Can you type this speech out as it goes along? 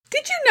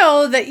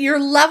know that your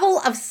level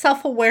of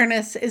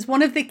self-awareness is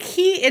one of the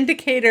key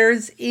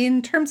indicators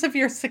in terms of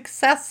your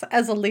success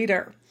as a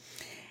leader?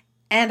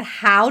 And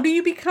how do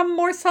you become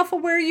more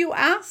self-aware, you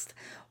asked?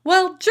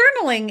 Well,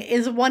 journaling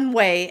is one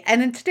way.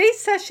 And in today's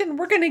session,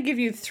 we're going to give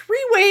you 3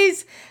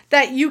 ways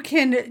that you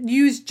can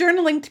use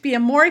journaling to be a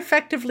more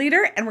effective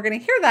leader. And we're going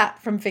to hear that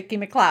from Vicki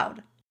McLeod.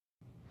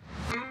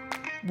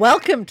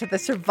 Welcome to the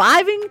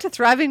Surviving to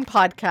Thriving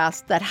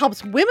podcast that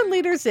helps women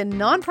leaders in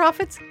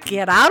nonprofits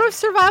get out of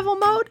survival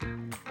mode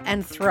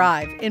and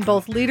thrive in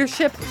both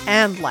leadership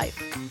and life.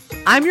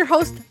 I'm your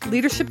host,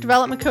 leadership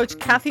development coach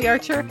Kathy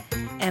Archer,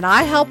 and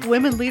I help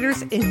women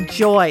leaders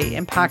enjoy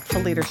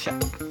impactful leadership.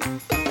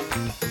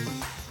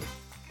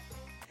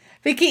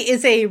 Vicki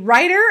is a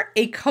writer,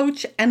 a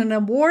coach, and an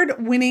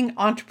award-winning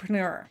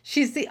entrepreneur.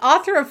 She's the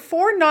author of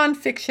 4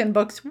 nonfiction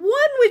books,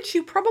 one which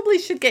you probably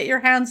should get your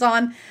hands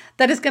on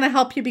that is going to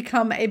help you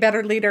become a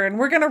better leader. And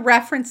we're going to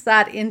reference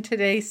that in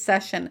today's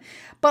session.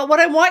 But what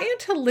I want you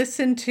to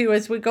listen to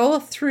as we go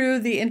through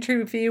the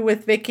interview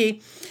with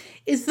Vicki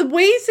is the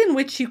ways in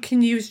which you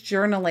can use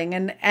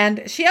journaling.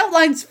 And she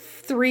outlines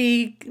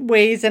 3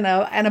 ways and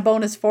a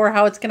bonus for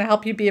how it's going to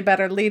help you be a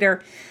better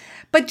leader.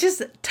 But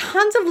just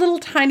tons of little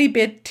tiny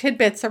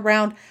tidbits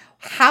around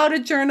how to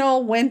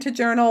journal, when to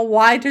journal,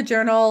 why to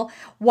journal,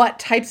 what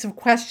types of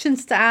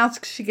questions to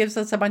ask. She gives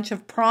us a bunch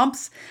of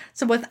prompts.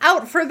 So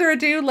without further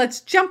ado,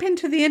 let's jump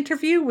into the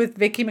interview with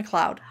Vicki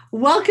McLeod.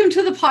 Welcome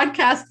to the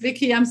podcast,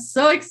 Vicki. I'm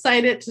so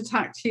excited to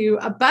talk to you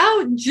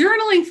about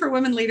journaling for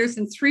women leaders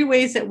and 3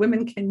 ways that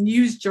women can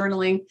use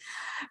journaling.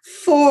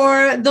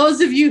 For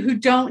those of you who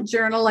don't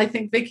journal, I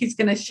think Vicki's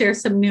going to share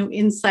some new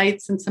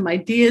insights and some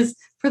ideas.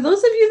 For those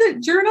of you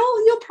that journal,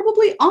 you'll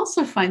probably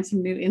also find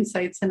some new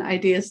insights and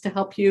ideas to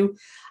help you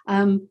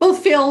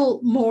both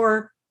feel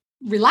more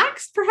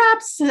relaxed,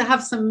 perhaps, to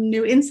have some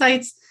new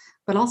insights,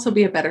 but also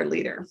be a better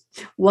leader.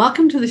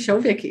 Welcome to the show,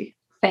 Vicki.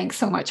 Thanks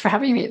so much for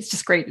having me. It's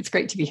just great. It's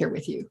great to be here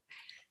with you.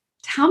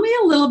 Tell me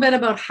a little bit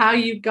about how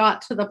you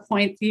got to the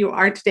point that you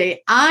are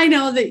today. I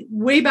know that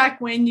way back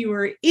when you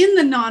were in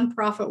the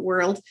nonprofit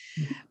world,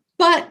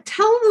 but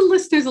tell the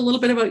listeners a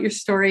little bit about your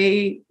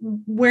story,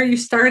 where you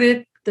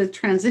started, the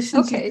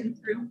transitions you've been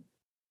through.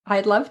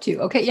 I'd love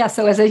to. Okay. Yeah.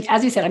 So as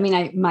you said, I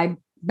mean, my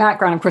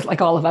background, of course,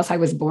 like all of us, I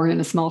was born in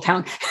a small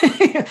town.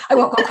 I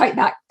won't go quite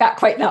back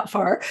quite that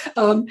far.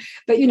 But,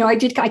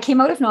 I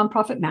came out of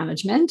nonprofit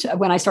management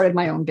when I started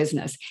my own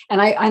business.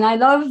 And I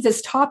love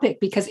this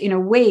topic because in a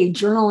way,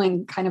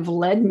 journaling kind of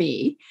led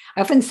me.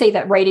 I often say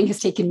that writing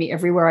has taken me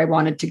everywhere I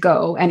wanted to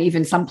go, and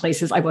even some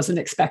places I wasn't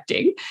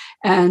expecting.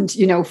 And,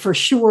 for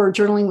sure,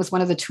 journaling was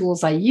one of the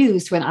tools I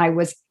used when I'm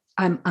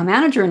a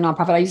manager in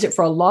nonprofit. I use it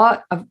for a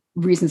lot of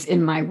reasons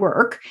in my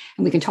work,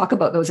 and we can talk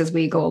about those as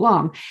we go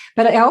along.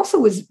 But I also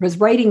was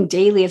writing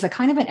daily as a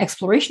kind of an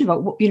exploration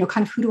about,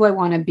 kind of who do I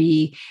want to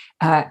be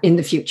in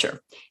the future.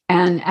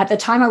 And at the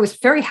time, I was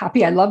very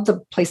happy. I loved the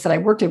place that I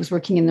worked. I was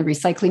working in the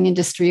recycling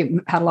industry. It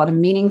had a lot of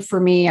meaning for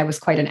me. I was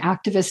quite an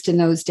activist in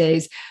those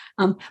days.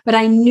 But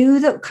I knew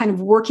that kind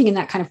of working in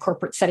that kind of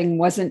corporate setting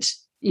wasn't,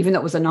 even though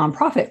it was a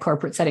nonprofit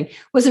corporate setting,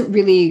 wasn't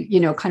really,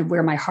 kind of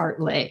where my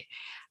heart lay.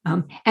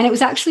 And it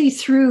was actually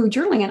through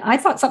journaling, and I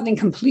thought something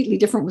completely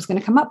different was going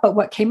to come up. But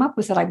what came up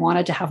was that I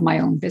wanted to have my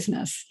own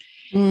business.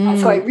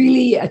 So I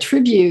really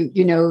attribute,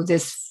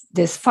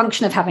 this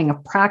function of having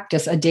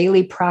a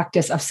daily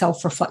practice of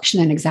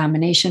self-reflection and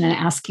examination and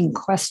asking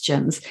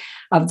questions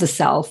of the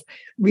self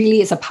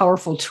really is a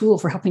powerful tool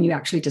for helping you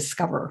actually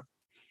discover.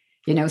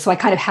 So I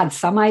kind of had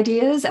some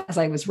ideas as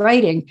I was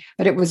writing,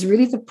 but it was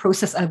really the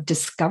process of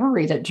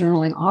discovery that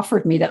journaling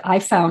offered me that I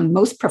found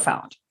most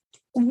profound.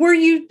 Were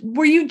you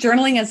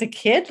journaling as a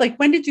kid? Like,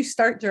 when did you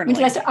start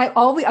journaling?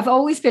 I've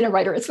always been a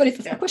writer. It's funny,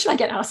 it's a question I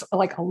get asked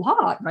like a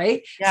lot,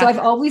 right? Yeah. So I've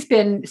always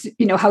been,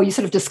 how you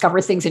sort of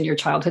discover things in your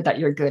childhood that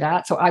you're good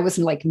at. So I was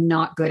like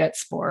not good at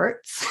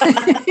sports,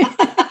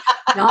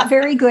 not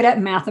very good at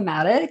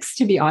mathematics,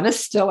 to be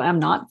honest. Still am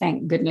not,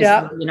 thank goodness,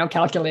 for,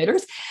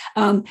 calculators.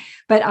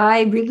 But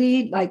I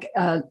really like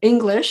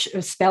English,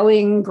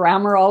 spelling,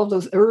 grammar, all of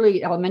those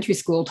early elementary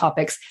school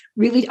topics.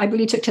 I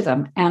really took to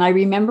them. And I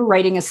remember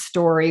writing a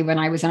story when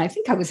I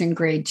think I was in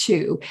grade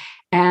 2.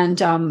 And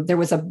there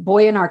was a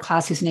boy in our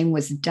class whose name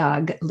was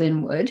Doug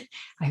Linwood.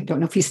 I don't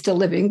know if he's still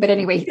living, but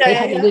anyway, they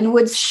had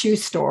Linwood's shoe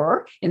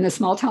store in the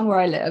small town where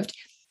I lived.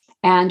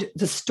 And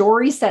the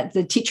stories that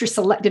the teacher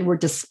selected were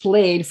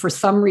displayed for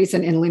some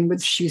reason in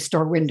Linwood's shoe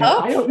store window. Oh,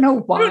 I don't know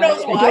why. Who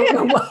knows why? I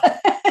don't know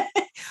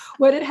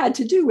what it had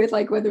to do with,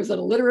 like whether it was at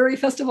a literary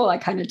festival. I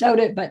kind of doubt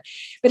it. But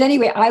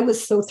anyway, I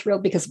was so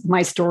thrilled because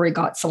my story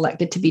got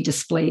selected to be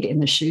displayed in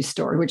the shoe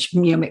store, which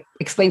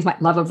explains my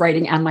love of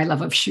writing and my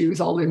love of shoes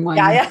all in one.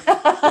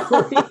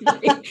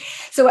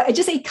 So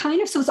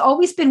so it's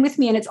always been with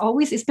me, and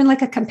it's been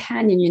like a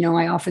companion.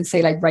 I often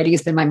say like writing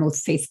has been my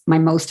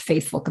most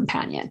faithful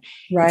companion.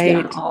 Right. It's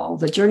been on all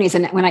the journeys.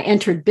 And when I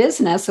entered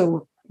business,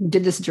 so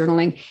did this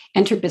journaling,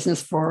 entered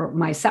business for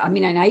myself. I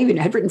mean, and I even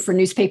had written for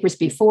newspapers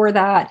before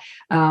that.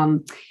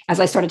 As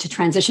I started to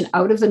transition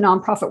out of the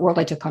nonprofit world,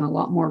 I took on a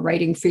lot more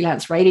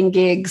freelance writing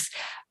gigs.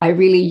 I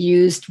really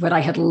used what I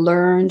had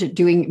learned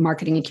doing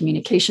marketing and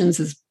communications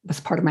as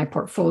part of my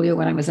portfolio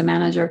when I was a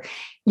manager.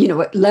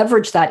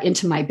 Leveraged that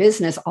into my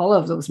business. All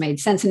of those made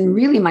sense. And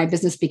really my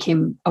business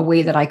became a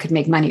way that I could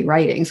make money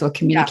writing. So a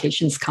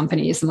communications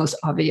company is the most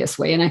obvious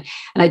way. And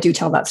I do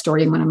tell that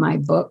story in one of my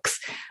books,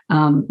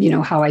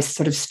 how I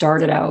sort of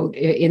started out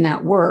in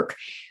that work.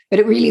 But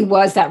it really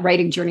was that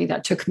writing journey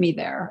that took me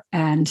there.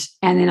 And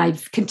then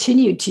I've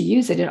continued to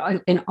use it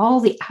in all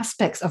the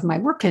aspects of my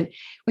work. And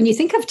when you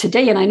think of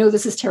today, and I know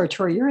this is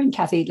territory you're in,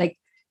 Kathy, like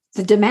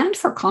the demand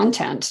for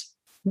content,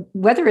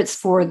 whether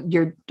it's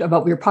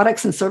about your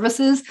products and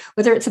services,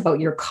 whether it's about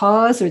your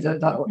cause or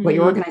what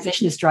your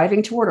organization is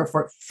driving toward, or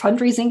for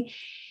fundraising,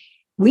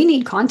 we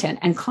need content,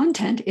 and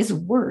content is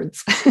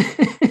words.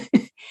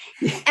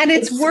 And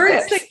it's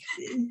words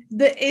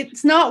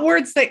it's not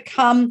words that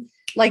come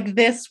like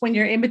this when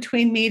you're in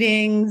between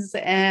meetings,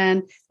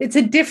 and it's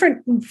a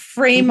different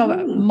frame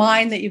of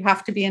mind that you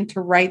have to be in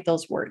to write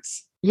those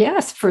words.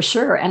 Yes, for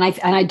sure. And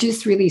I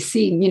just really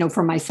see,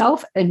 for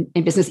myself in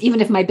business,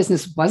 even if my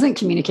business wasn't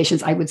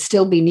communications, I would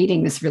still be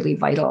needing this really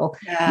vital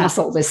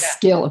muscle, this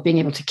skill of being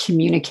able to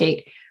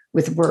communicate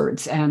with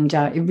words. And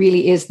it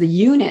really is the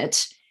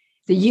unit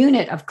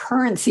of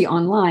currency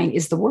online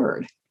is the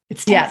word.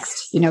 It's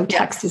text,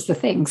 text is the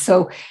thing.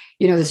 So,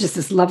 there's just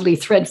this lovely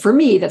thread for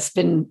me that's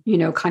been,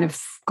 kind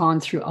of gone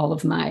through all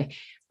of my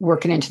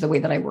work and into the way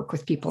that I work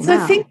with people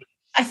now.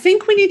 I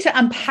think we need to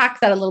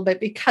unpack that a little bit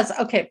because,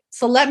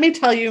 so let me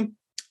tell you,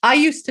 I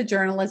used to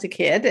journal as a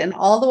kid and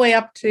all the way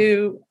up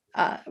to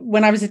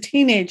when I was a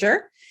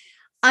teenager,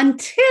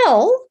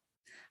 until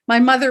my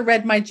mother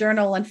read my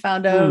journal and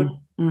found out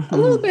a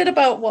little bit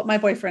about what my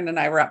boyfriend and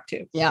I were up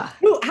to. Yeah.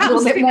 A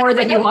little bit more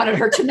than you wanted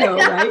her to know,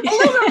 right? A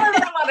little bit more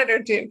than I wanted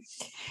her to.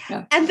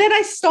 Yeah. And then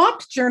I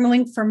stopped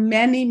journaling for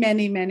many,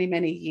 many, many,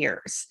 many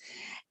years.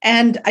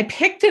 And I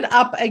picked it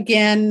up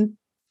again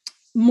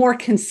more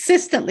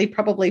consistently,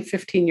 probably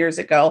 15 years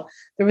ago.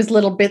 There was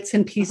little bits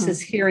and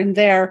pieces here and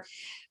there.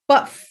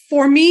 But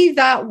for me,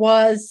 that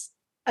was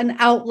an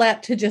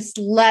outlet to just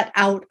let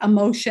out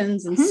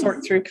emotions and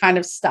sort through kind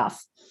of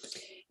stuff.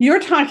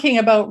 You're talking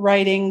about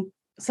writing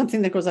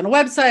something that goes on a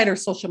website or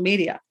social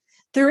media.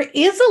 There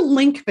is a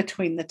link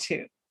between the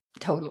two.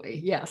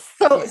 Totally. Yes.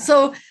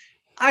 So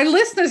our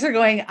listeners are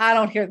going, I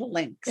don't hear the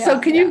link. So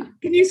can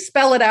you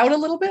spell it out a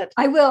little bit?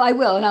 I will.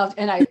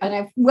 And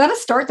I want to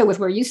start though with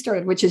where you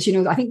started, which is,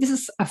 I think this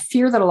is a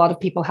fear that a lot of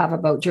people have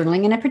about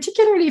journaling. And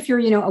particularly if you're,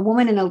 a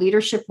woman in a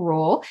leadership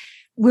role,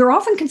 we're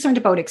often concerned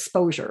about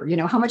exposure.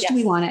 How much do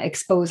we want to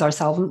expose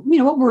ourselves?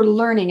 And, what we're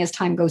learning as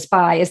time goes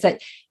by is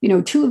that,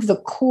 two of the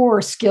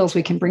core skills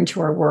we can bring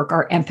to our work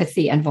are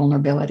empathy and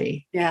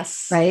vulnerability.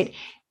 Yes. Right.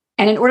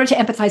 And in order to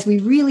empathize, we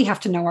really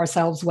have to know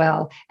ourselves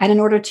well. And in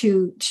order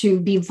to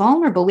be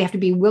vulnerable, we have to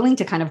be willing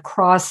to kind of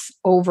cross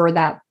over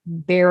that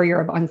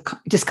barrier of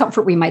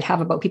discomfort we might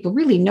have about people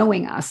really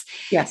knowing us.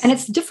 Yes. And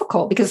it's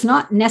difficult because it's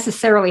not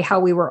necessarily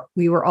how we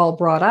were all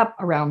brought up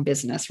around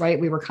business, right?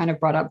 We were kind of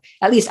brought up,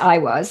 at least I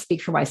was,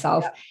 speak for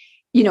myself,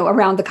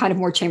 around the kind of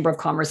more chamber of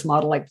commerce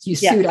model, like you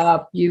suit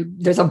up,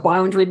 there's a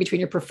boundary between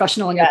your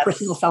professional and your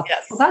personal self.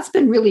 Yes. Well, that's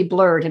been really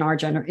blurred in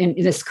in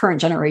this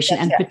current generation,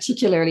 and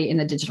particularly in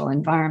the digital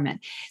environment.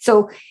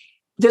 So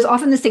there's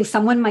often this thing,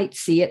 someone might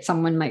see it,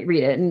 someone might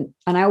read it. And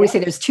I always say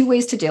there's two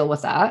ways to deal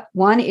with that.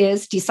 One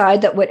is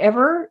decide that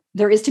whatever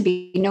there is to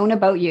be known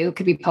about you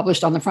could be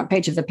published on the front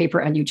page of the paper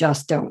and you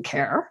just don't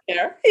care.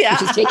 Yeah.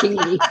 Which is taking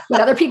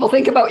what other people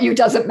think about you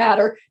doesn't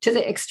matter to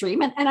the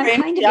extreme. And I'm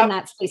kind of in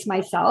that space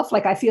myself.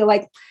 Like I feel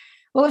like,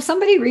 well, if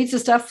somebody reads the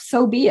stuff,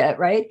 so be it,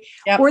 right?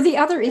 Yep. Or the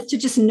other is to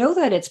just know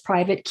that it's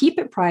private, keep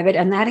it private.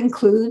 And that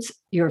includes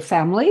your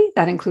family,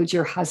 that includes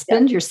your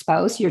husband, your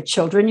spouse, your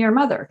children, your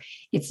mother.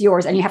 It's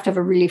yours. And you have to have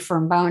a really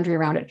firm boundary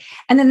around it.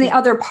 And then the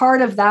other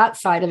part of that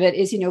side of it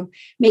is,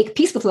 make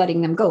peace with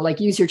letting them go, like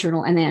use your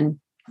journal and then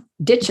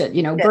ditch it,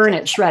 burn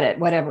it, shred it,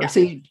 whatever. Yeah. So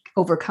you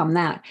overcome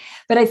that.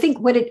 But I think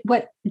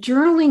what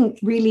journaling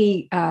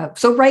really,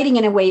 so writing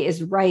in a way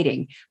is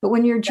writing, but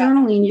when you're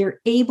journaling, you're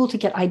able to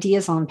get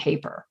ideas on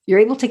paper. You're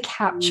able to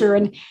capture,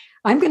 and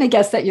I'm going to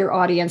guess that your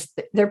audience,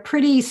 they're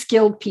pretty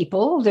skilled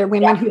people. They're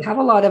women who have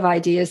a lot of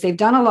ideas. They've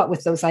done a lot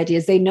with those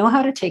ideas. They know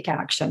how to take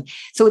action.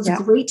 So it's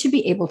great to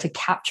be able to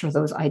capture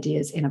those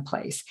ideas in a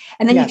place.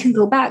 And then you can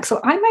go back. So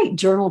I might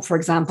journal, for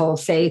example,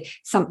 say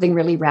something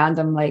really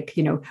random, like,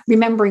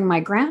 remembering my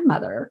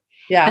grandmother.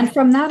 Yeah. And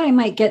from that, I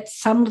might get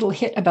some little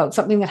hit about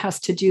something that has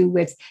to do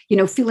with,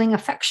 feeling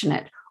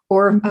affectionate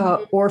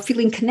or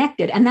feeling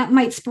connected. And that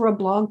might spur a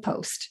blog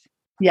post.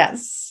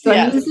 Yes. So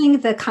I'm using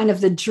the kind of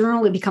the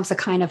journal, it becomes a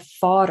kind of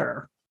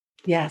fodder.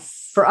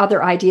 Yes. For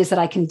other ideas that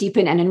I can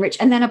deepen and enrich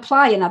and then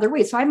apply in other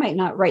ways. So I might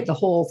not write the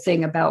whole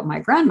thing about my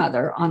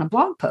grandmother on a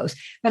blog post,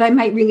 but I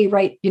might really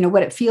write,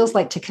 what it feels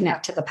like to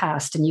connect to the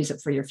past and use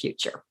it for your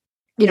future.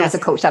 as a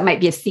coach, that might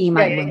be a theme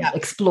I will yeah.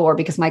 explore,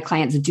 because my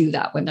clients do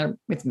that when they're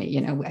with me.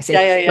 I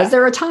say, Yeah. was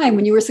there a time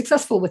when you were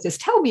successful with this?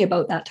 Tell me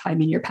about that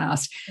time in your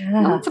past.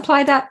 Let's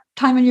apply that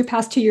time in your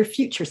past to your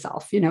future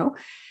self,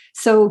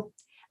 So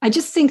I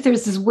just think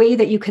there's this way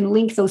that you can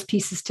link those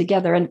pieces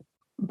together.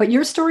 But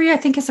your story, I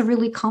think, is a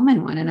really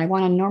common one. And I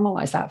want to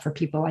normalize that for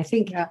people. I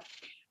think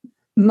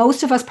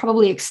most of us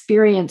probably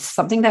experience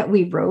something that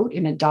we wrote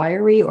in a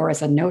diary or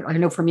as a note. I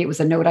know for me, it was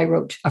a note I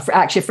wrote.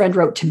 Actually, a friend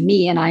wrote to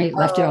me, and I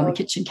left it on the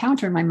kitchen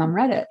counter, and my mom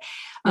read it.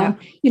 And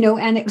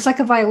it was like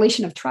a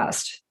violation of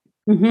trust.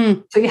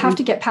 Mm-hmm. So you have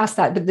to get past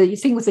that. But the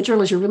thing with the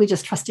journal is you're really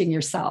just trusting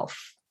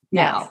yourself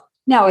now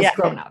as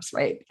grown-ups,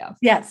 right?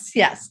 Yeah.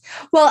 Yes.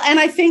 Well, and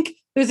I think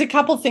there's a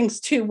couple things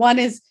too. One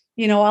is,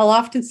 I'll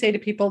often say to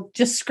people,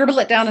 just scribble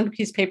it down on a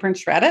piece of paper and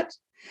shred it.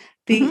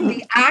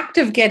 The act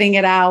of getting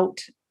it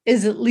out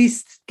is at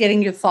least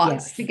getting your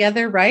thoughts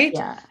together, right?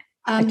 Yeah.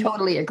 I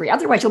totally agree.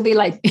 Otherwise, you'll be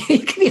like, you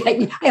can be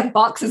like, I have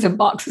boxes and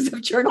boxes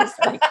of journals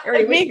that I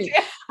carry with me.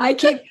 I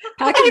keep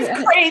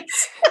packing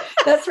crates.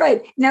 That's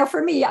right. Now,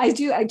 for me,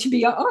 to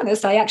be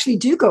honest, I actually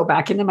do go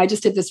back in them. I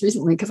just did this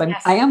recently because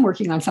I am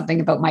working on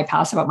something about my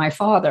past, about my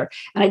father.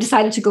 And I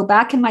decided to go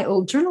back in my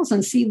old journals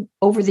and see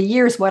over the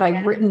years what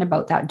I've written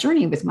about that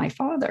journey with my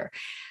father.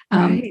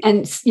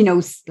 And,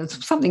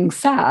 something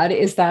sad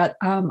is that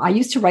I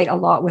used to write a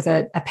lot with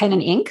a pen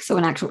and ink. So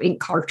an actual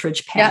ink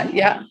cartridge pen.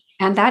 Yeah.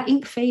 And that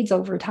ink fades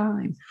over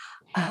time.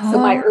 So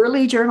my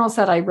early journals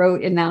that I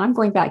wrote in that, I'm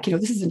going back,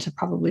 this is into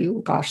probably,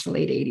 the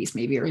late 80s,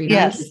 maybe early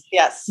 90s.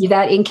 Yes.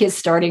 That ink is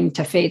starting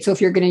to fade. So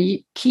if you're going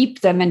to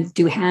keep them and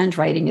do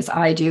handwriting as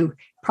I do,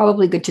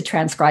 probably good to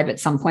transcribe at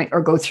some point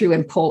or go through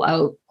and pull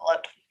out.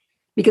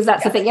 Because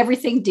that's the thing,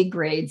 everything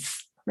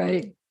degrades,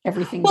 right?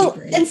 Everything.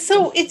 And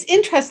so it's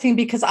interesting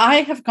because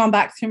I have gone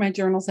back through my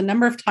journals a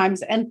number of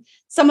times, and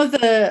some of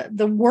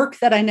the work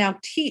that I now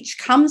teach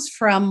comes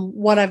from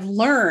what I've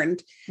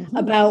learned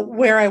about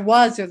where I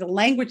was or the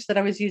language that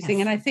I was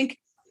using. And I think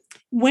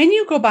when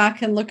you go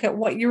back and look at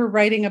what you were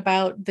writing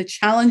about, the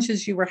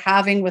challenges you were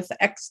having with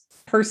X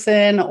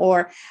person,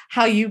 or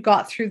how you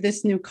got through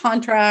this new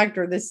contract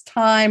or this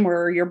time,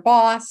 or your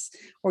boss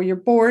or your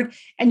board,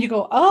 and you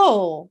go,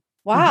 oh,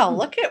 wow,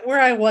 look at where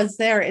I was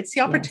there. It's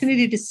the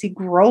opportunity to see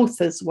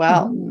growth as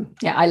well.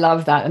 Yeah, I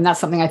love that. And that's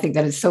something I think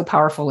that is so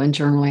powerful in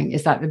journaling,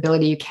 is that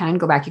ability. You can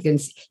go back, you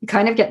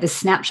kind of get this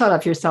snapshot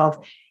of yourself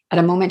at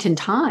a moment in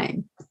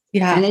time.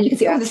 Yeah. And then you can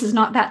see, oh, this is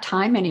not that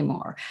time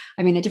anymore.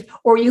 I mean,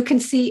 or you can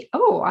see,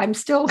 oh, I'm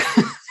still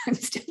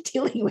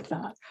dealing with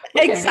that.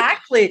 Okay.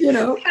 Exactly.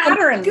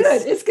 Patterns.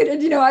 Good. It's good.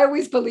 And, I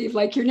always believe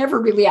like you're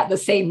never really at the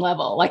same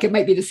level. Like it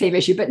might be the same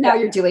issue, but now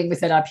you're dealing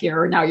with it up here.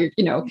 Or now you're,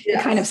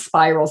 it kind of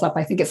spirals up.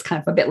 I think it's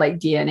kind of a bit like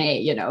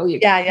DNA,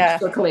 you're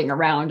circling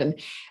around.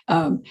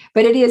 And,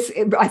 but it is,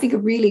 I think, a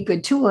really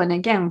good tool. And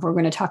again, we're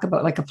going to talk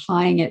about like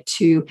applying it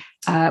to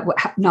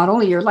not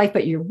only your life,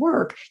 but your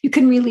work. You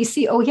can really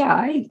see, oh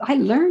yeah, I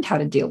learned how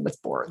to deal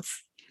with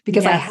boards,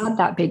 because I had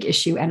that big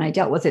issue and I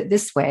dealt with it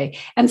this way.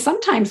 And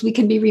sometimes we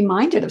can be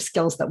reminded of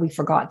skills that we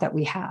forgot that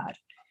we had.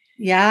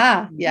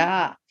 Yeah.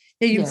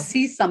 You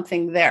see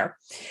something there.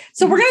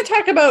 So we're going to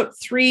talk about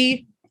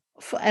 3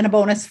 and a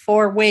bonus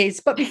 4 ways.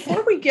 But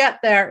before we get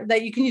there,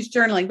 that you can use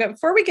journaling. But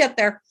before we get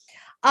there,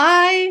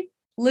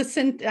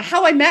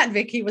 how I met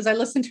Vicki was I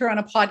listened to her on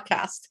a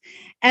podcast.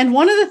 And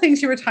one of the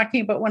things you were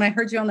talking about when I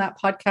heard you on that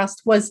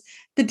podcast was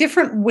the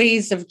different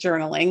ways of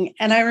journaling.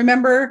 And I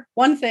remember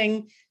one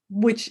thing,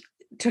 which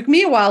took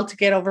me a while to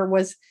get over,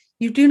 was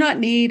you do not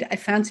need a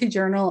fancy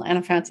journal and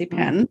a fancy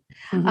pen.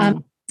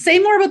 Say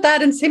more about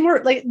that, and say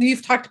more, like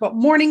you've talked about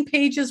morning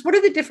pages. What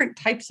are the different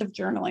types of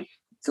journaling?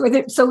 So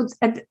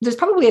there's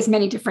probably as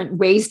many different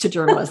ways to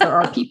journal as there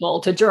are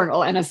people to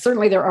journal. And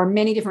certainly there are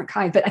many different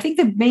kinds. But I think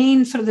the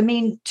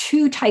main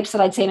 2 types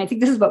that I'd say, and I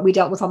think this is what we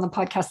dealt with on the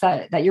podcast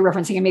that you're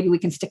referencing, and maybe we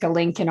can stick a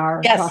link in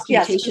our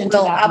documentation to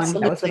that one.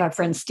 That was with our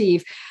friend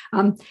Steve.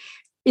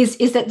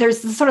 Is that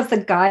there's sort of the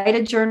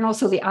guided journal.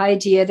 So the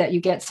idea that you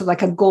get, so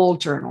like a goal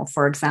journal,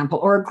 for example,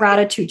 or a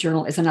gratitude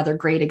journal is another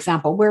great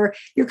example, where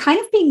you're kind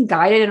of being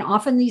guided. And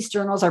often these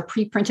journals are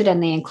pre-printed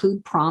and they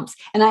include prompts.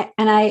 And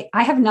I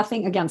have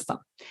nothing against them.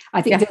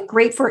 I think they're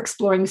great for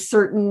exploring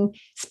certain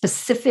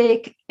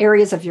specific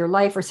areas of your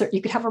life, or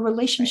you could have a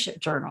relationship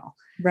journal.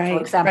 Right.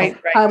 For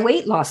example, a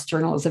weight loss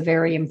journal is a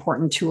very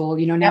important tool.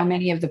 Now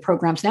many of the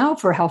programs now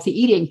for healthy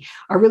eating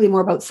are really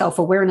more about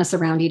self-awareness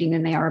around eating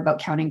than they are about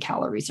counting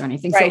calories or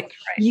anything. So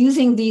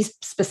using these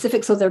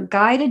specific, so they're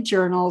guided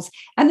journals,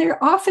 and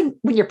they're often,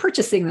 when you're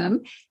purchasing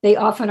them, they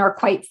often are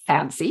quite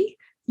fancy.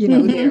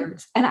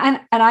 And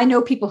I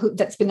know people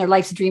that's been their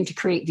life's dream to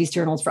create these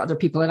journals for other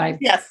people. And I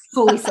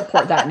fully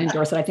support that and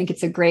endorse it. I think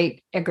it's a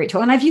great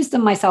tool. And I've used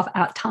them myself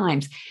at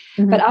times,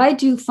 but I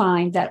do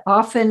find that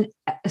often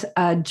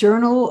a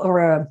journal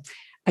or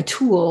a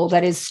tool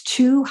that is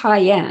too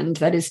high end,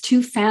 that is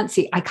too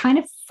fancy, I kind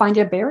of find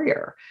a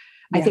barrier.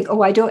 I think,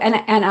 oh, I don't,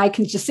 and I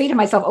can just say to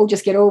myself, oh,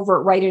 just get over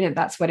it, write in it.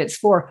 That's what it's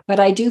for. But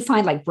I do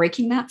find like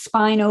breaking that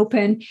spine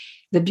open,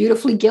 the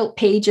beautifully gilt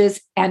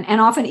pages, and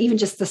often even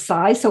just the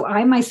size. So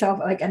I myself,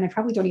 like, and I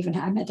probably don't even,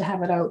 I meant to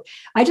have it out.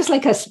 I just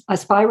like a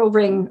spiral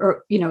ring,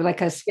 or,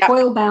 like a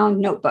coil bound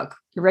notebook,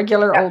 the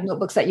regular old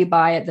notebooks that you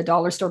buy at the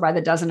dollar store by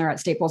the dozen or at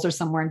Staples or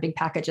somewhere in big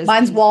packages.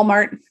 Mine's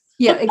Walmart.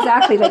 Yeah,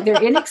 exactly. Like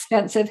they're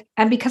inexpensive.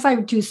 And because I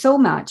do so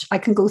much, I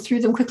can go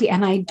through them quickly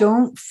and I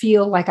don't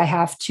feel like I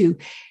have to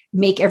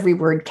make every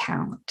word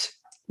count.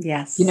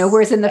 Yes.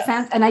 Whereas in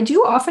the and I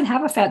do often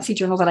have a fancy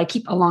journal that I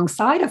keep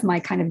alongside of my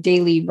kind of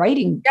daily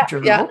writing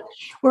journal,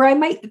 where I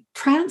might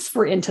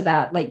transfer into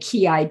that like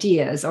key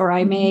ideas, or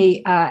I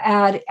may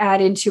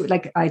add into,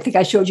 like, I think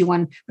I showed you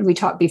one when we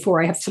talked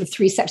before. I have sort of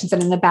 3 sections,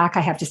 and in the back,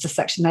 I have just a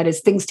section that is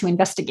things to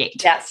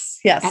investigate. Yes.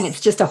 And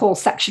it's just a whole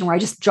section where I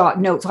just jot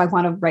notes. I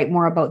want to write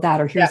more about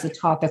that, or here's a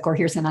topic, or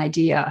here's an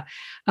idea.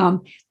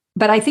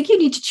 But I think you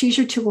need to choose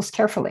your tools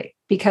carefully,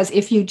 because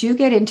if you do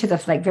get into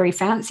the like very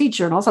fancy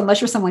journals,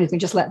 unless you're someone who can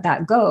just let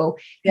that go,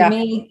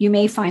 you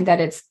may find that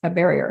it's a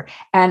barrier.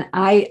 And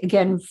I,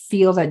 again,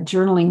 feel that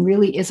journaling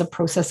really is a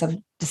process of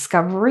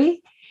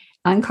discovery,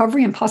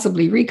 uncovering, and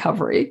possibly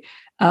recovery.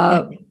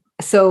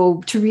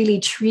 So to really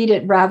treat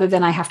it, rather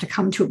than I have to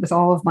come to it with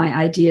all of my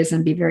ideas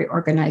and be very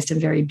organized and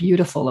very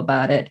beautiful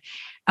about it,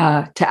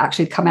 to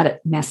actually come at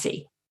it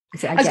messy.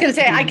 I was going to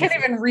say, I can't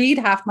even read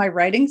half my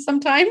writing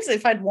sometimes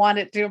if I'd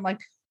wanted to. I'm like,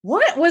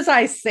 what was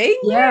I saying?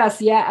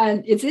 Yes. Yeah.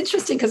 And it's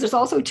interesting because there's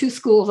also 2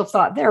 schools of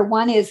thought there.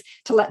 One is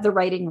to let the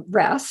writing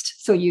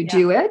rest. So you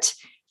do it,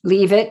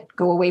 leave it,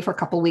 go away for a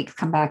couple of weeks,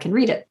 come back and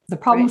read it. The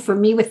problem for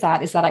me with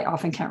that is that I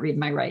often can't read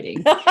my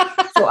writing.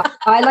 So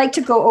I like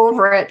to go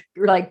over it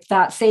like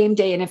that same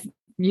day. And if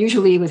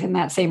usually within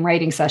that same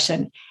writing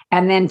session,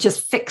 and then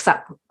just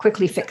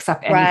quickly fix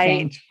up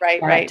anything.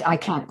 Right. I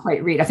can't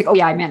quite read. I think, oh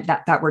yeah, I meant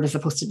that word is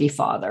supposed to be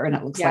father, and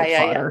it looks like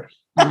fodder.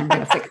 And I'm going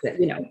to fix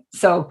it,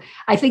 So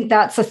I think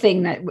that's a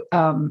thing that,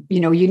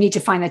 you need to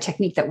find the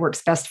technique that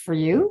works best for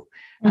you.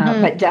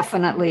 But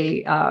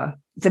definitely,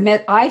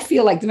 I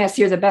feel like the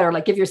messier, the better.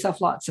 Like, give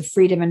yourself lots of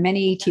freedom. And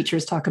many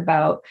teachers talk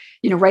about,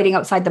 writing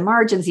outside the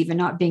margins, even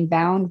not being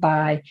bound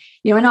by,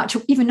 and not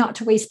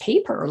to waste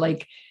paper.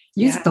 Like,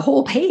 use the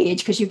whole page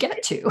because you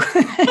get to.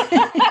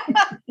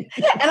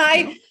 And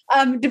I,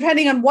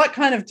 depending on what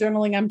kind of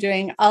journaling I'm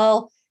doing,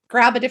 I'll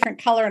grab a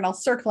different color and I'll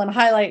circle and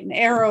highlight and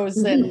arrows.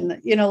 And,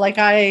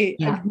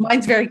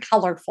 mine's very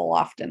colorful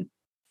often.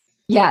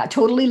 Yeah,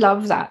 totally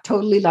love that.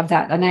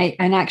 And I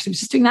actually was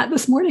just doing that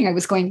this morning. I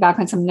was going back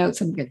on some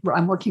notes. I'm going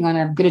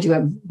to do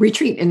a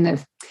retreat in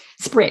the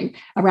spring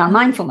around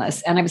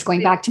mindfulness. And I was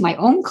going back to my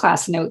own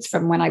class notes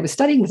from when I was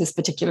studying with this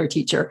particular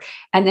teacher,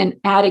 and then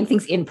adding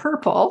things in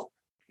purple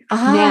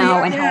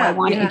how I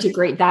want to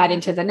integrate that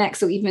into the next.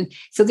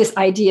 So this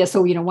idea,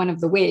 one of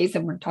the ways,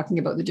 and we're talking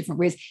about the different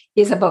ways,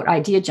 is about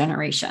idea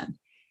generation.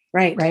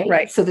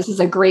 Right. So this is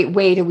a great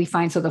way we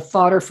find the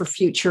fodder for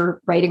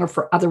future writing or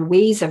for other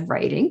ways of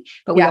writing,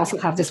 but we also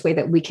have this way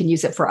that we can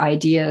use it for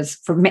ideas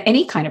for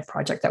any kind of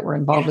project that we're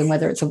involved in,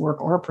 whether it's a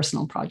work or a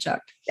personal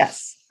project.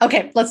 Yes.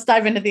 Okay. Let's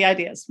dive into the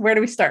ideas. Where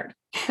do we start?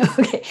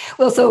 Okay.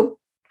 Well, so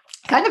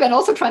kind of, and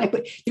also trying to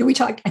put, we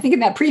talked, I think in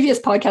that previous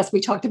podcast,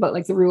 we talked about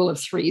like the rule of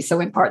 3. So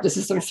in part, this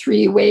is sort of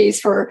 3 ways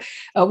for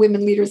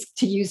women leaders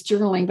to use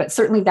journaling, but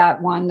certainly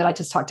that one that I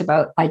just talked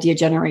about, idea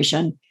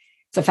generation,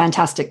 it's a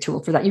fantastic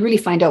tool for that. You really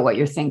find out what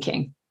you're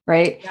thinking,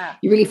 right? Yeah.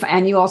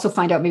 And you also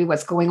find out maybe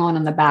what's going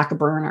on the back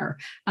burner.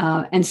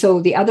 And so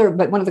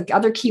one of the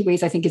other key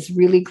ways I think is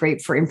really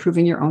great for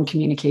improving your own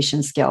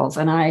communication skills.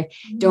 And I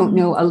don't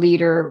know a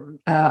leader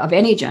of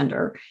any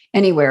gender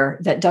anywhere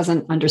that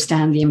doesn't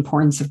understand the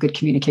importance of good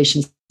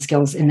communication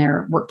skills in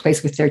their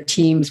workplace, with their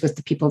teams, with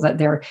the people that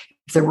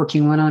if they're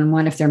working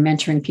one-on-one, if they're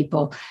mentoring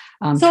people,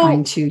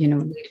 trying to,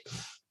 lead.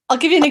 I'll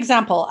give you an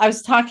example. I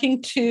was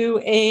talking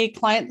to a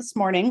client this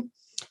morning,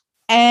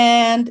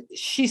 and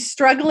she's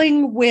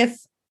struggling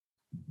with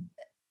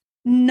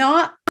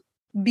not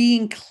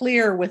being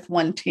clear with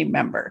one team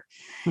member.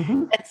 Mm-hmm.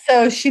 And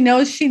so she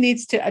knows she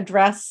needs to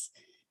address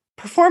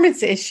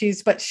performance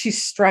issues, but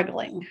she's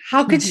struggling.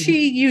 How could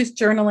she use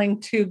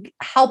journaling to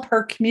help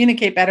her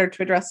communicate better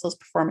to address those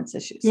performance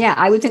issues? Yeah,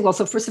 I would think, well,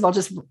 so first of all,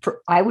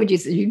 I would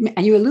use,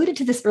 and you alluded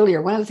to this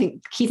earlier, one of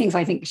the key things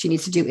I think she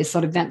needs to do is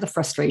sort of vent the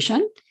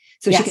frustration.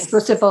 So she can,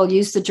 first of all,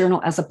 use the journal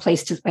as a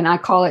place to, and I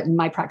call it in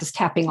my practice,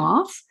 tapping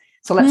off.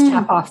 So let's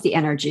tap off the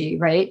energy,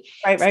 right?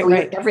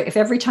 Right. If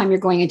every time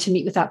you're going in to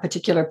meet with that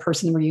particular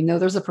person where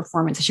there's a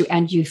performance issue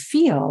and you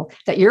feel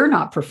that you're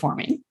not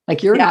performing,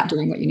 like you're not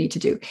doing what you need to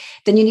do,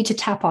 then you need to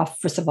tap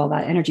off, first of all,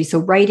 that energy. So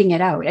writing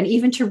it out, and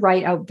even to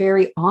write out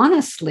very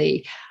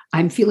honestly,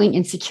 I'm feeling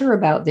insecure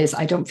about this.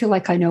 I don't feel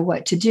like I know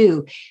what to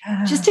do.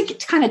 Just to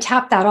kind of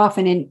tap that off.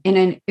 And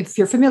if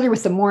you're familiar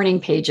with the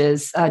morning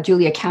pages,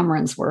 Julia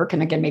Cameron's work,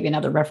 and again, maybe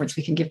another reference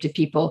we can give to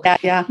people,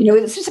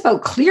 it's just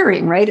about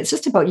clearing, right? It's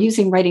just about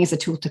using writing as a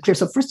tool to clear.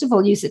 So first of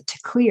all, use it to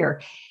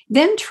clear.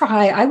 Then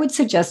I would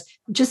suggest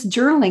just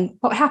journaling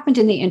what happened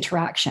in the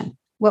interaction,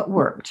 what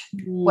worked,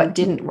 what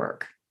didn't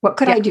work. What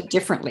could I do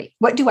differently?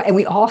 What do I, and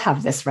we all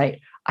have this, right?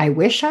 I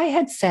wish I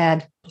had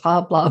said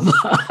blah, blah, blah.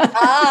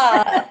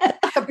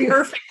 A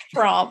perfect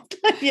prompt.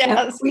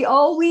 Yes. We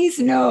always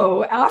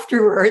know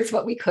afterwards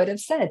what we could have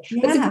said.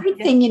 But it's a great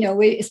thing,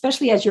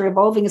 especially as you're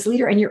evolving as a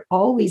leader, and you're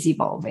always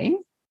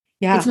evolving.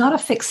 Yeah. It's not a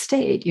fixed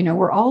state.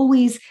 We're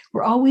always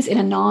in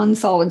a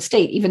non-solid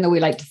state, even though we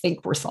like to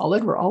think we're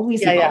solid, we're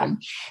always evolving.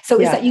 So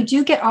is that you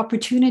do get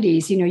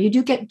opportunities, you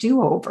do get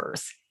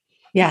do-overs.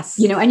 Yes.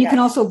 And you can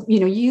also,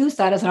 use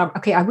that as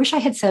okay, I wish I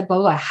had said blah,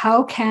 blah,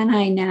 how can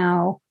I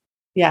now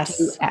do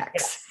X?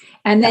 Yes.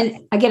 And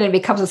then again, it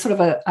becomes a sort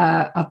of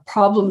a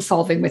problem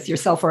solving with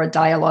yourself, or a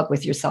dialogue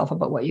with yourself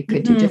about what you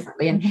could do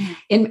differently. And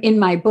in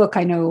my book,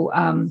 I know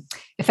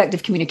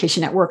Effective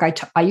Communication at Work,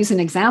 I use an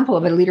example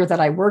of a leader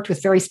that I worked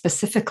with very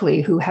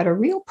specifically who had a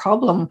real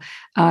problem.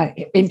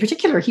 In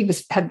particular, he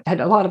had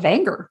a lot of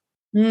anger.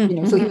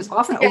 So he was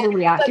often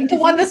overreacting.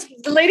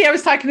 The lady I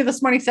was talking to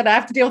this morning said, I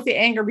have to deal with the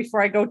anger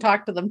before I go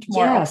talk to them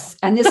tomorrow. Yes.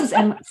 And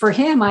and for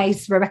him, I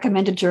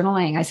recommended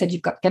journaling. I said,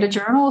 get a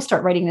journal,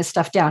 start writing this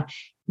stuff down,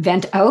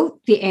 vent out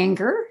the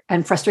anger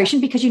and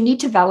frustration, because you need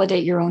to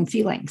validate your own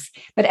feelings.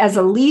 But as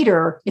a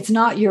leader, it's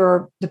not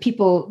the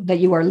people that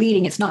you are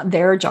leading, it's not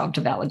their job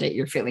to validate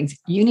your feelings.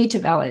 You need to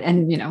validate.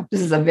 And, this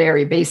is a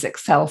very basic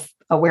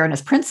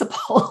self-awareness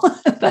principle.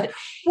 But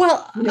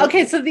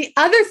okay. So the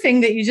other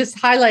thing that you just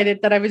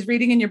highlighted that I was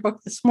reading in your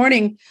book this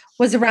morning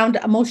was around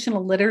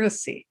emotional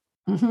literacy.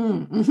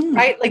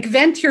 Right? Like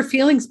vent your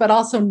feelings, but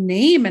also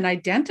name and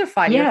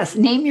identify. Yes.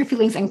 Name your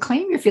feelings and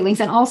claim your feelings.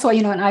 And also,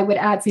 and I would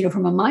add,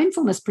 from a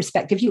mindfulness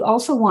perspective, you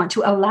also want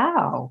to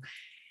allow,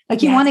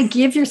 you want to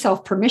give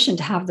yourself permission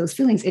to have those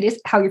feelings. It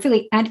is how you're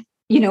feeling. And,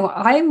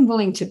 I'm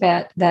willing to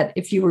bet that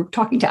if you were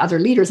talking to other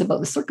leaders about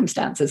the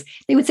circumstances,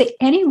 they would say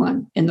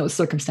anyone in those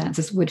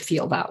circumstances would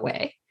feel that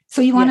way.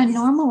 So you want to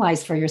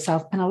normalize for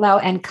yourself and allow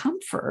and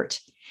comfort.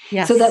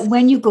 Yes. So that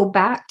when you go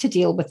back to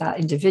deal with that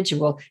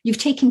individual, you've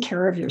taken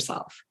care of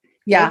yourself.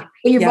 Yeah. Right?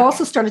 But you've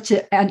also started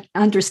to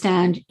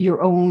understand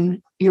your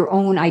own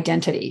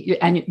identity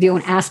and the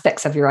own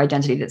aspects of your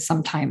identity that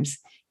sometimes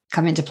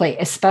come into play,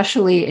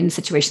 especially in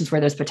situations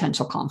where there's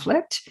potential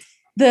conflict.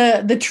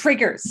 The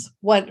triggers,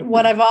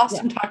 what I've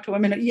often talked to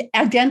women, you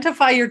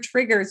identify your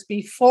triggers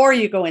before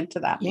you go into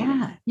that.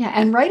 Yeah.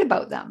 And write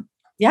about them.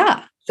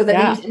 Yeah. So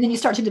that and then you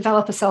start to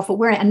develop a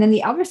self-awareness. And then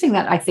the other thing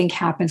that I think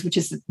happens, which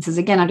is, this is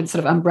again under the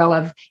sort of umbrella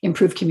of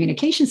improved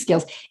communication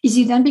skills, is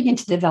you then begin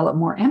to develop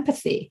more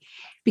empathy,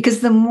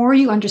 because the more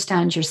you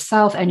understand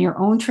yourself and your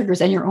own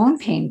triggers and your own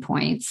pain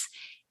points,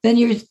 then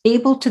you're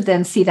able to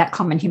then see that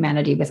common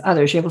humanity with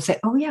others. You're able to say,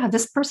 oh yeah,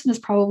 this person is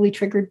probably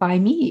triggered by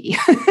me.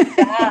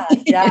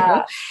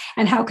 Yeah.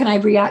 And how can I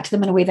react to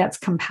them in a way that's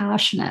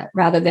compassionate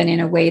rather than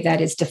in a way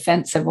that is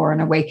defensive, or in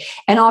a way.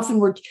 And often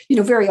we're,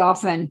 very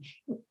often,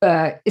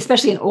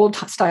 especially in old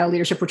style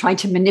leadership, we're trying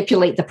to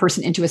manipulate the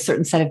person into a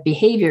certain set of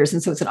behaviors.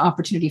 And so it's an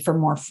opportunity for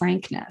more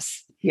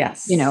frankness.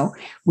 Yes.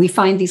 We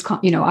find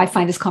I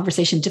find this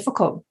conversation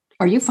difficult.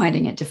 Are you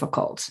finding it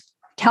difficult?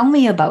 Tell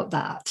me about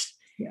that.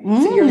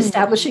 So you're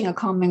establishing a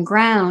common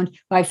ground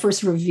by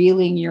first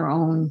revealing your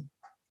own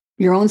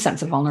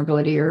sense of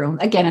vulnerability,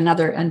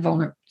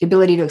 the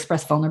ability to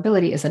express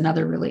vulnerability is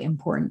another really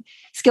important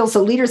skill.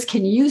 So leaders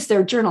can use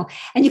their journal,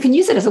 and you can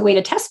use it as a way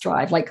to test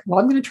drive. Like,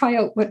 I'm going to try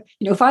out what,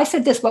 if I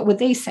said this, what would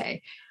they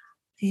say?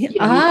 Play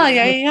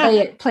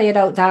it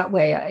out that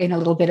way in a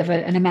little bit of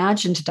an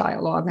imagined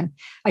dialogue. And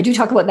I do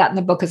talk about that in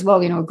the book as well.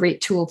 A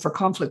great tool for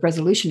conflict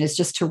resolution is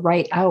just to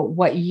write out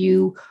what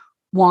you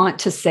want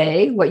to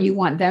say, what you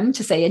want them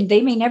to say, and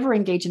they may never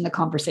engage in the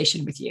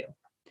conversation with you,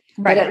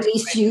 but at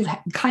least you've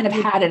kind of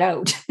had it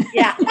out.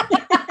 Yeah.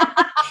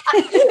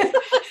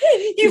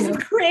 You've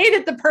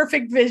created the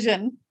perfect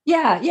vision.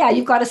 Yeah.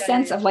 You've got a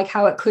sense of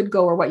how it could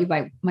go or what you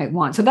might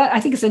want. So that,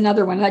 I think, is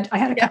another one. I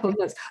had a couple of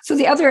notes. So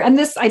the other, and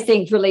this I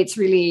think relates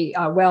really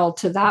well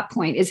to that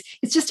point, is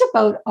it's just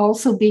about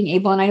also being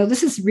able, and I know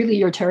this is really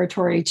your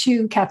territory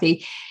too,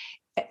 Kathy,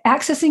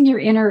 accessing your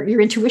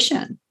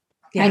intuition.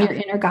 And your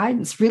inner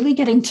guidance, really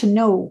getting to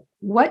know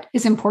what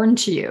is important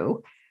to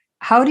you.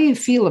 How do you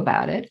feel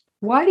about it?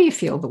 Why do you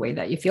feel the way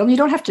that you feel? And you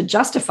don't have to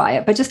justify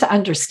it, but just to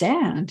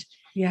understand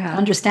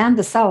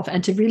the self,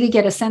 and to really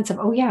get a sense of,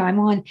 oh yeah, I'm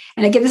on.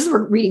 And again, this is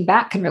where reading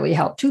back can really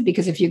help too,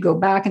 because if you go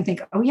back and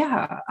think, oh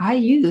yeah, I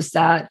used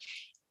my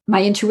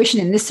intuition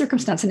in this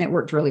circumstance and it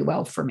worked really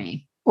well for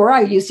me, or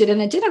I used it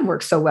and it didn't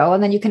work so well.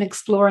 And then you can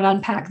explore and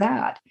unpack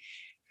that.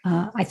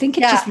 I think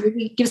it just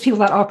really gives people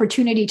that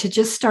opportunity to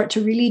just start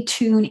to really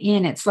tune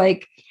in. It's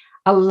like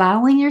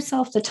allowing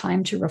yourself the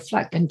time to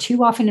reflect. And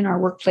too often in our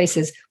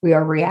workplaces, we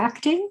are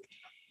reacting,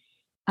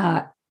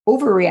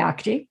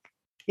 overreacting.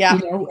 Yeah.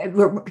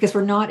 Because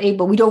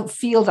we don't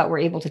feel that we're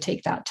able to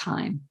take that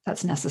time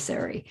that's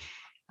necessary.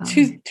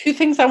 Two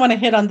things I want to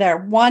hit on there.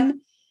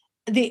 One,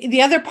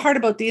 the other part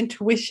about the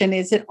intuition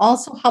is it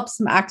also helps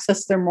them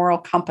access their moral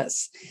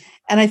compass.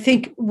 And I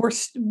think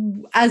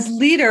as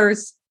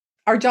leaders,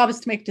 our job is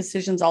to make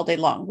decisions all day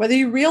long, whether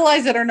you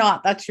realize it or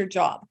not, that's your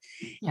job.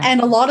 Yeah. And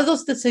a lot of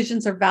those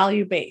decisions are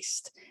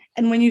value-based.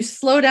 And when you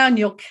slow down,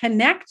 you'll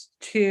connect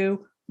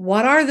to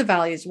what are the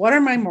values? What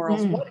are my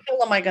morals? Mm. What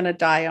hill am I going to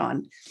die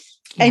on?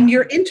 Yeah. And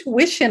your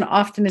intuition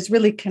often is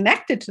really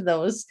connected to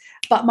those,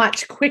 but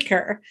much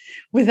quicker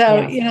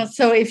without,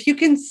 so if you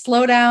can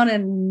slow down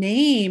and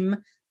name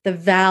the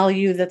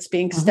value that's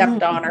being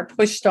stepped on or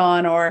pushed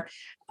on or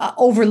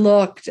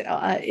overlooked,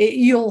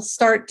 you'll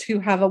start to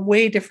have a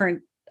way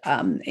different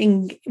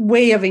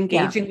way of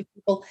engaging with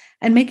people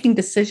and making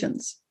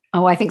decisions.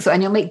 Oh, I think so.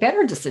 And you'll make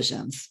better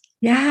decisions.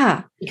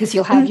 Yeah. Because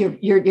you'll have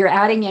you're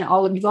adding in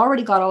you've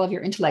already got all of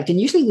your intellect.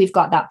 And usually we've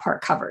got that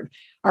part covered.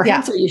 Our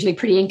heads are usually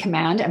pretty in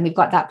command and we've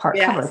got that part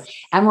covered.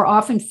 And we're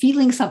often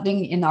feeling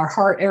something in our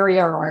heart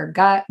area or our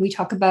gut. We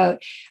talk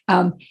about,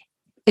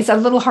 it's a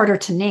little harder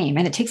to name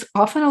and it takes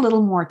often a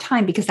little more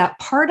time because that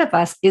part of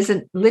us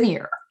isn't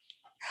linear.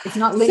 It's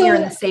not linear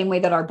in the same way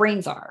that our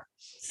brains are.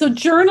 So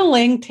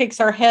journaling takes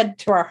our head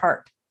to our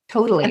heart.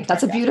 Totally.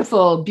 That's a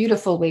beautiful,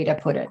 beautiful way to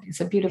put it. It's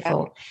a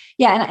beautiful,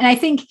 And I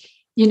think,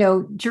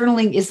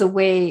 journaling is a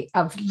way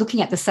of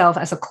looking at the self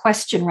as a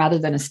question rather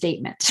than a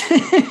statement.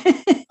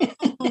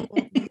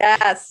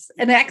 Yes,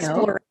 an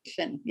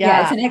exploration.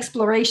 Yeah, it's an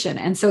exploration,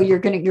 and so you're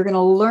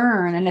gonna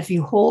learn. And if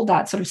you hold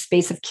that sort of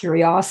space of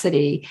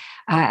curiosity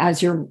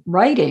as you're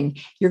writing,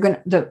 you're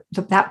gonna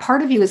that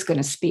part of you is going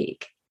to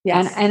speak.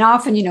 Yes. And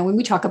often, when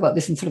we talk about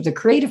this in sort of the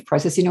creative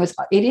process,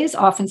 it is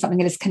often something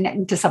that is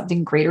connected to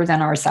something greater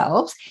than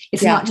ourselves.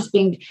 It's not just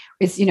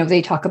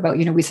they talk about,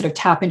 we sort of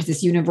tap into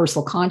this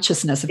universal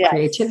consciousness of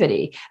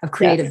creativity, of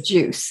creative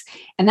juice.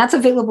 And that's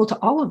available to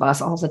all of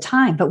us all the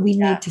time, but we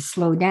need to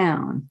slow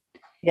down.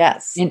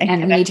 Yes. And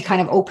we need to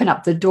kind of open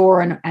up the door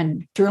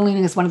and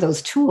journaling is one of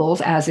those tools,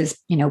 as is,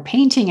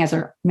 painting, as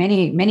are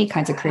many, many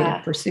kinds of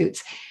creative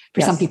pursuits. For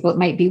some people, it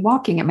might be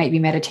walking, it might be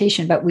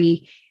meditation, but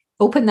we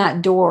open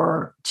that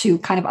door to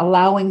kind of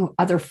allowing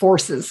other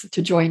forces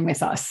to join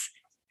with us.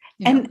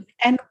 And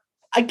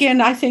again,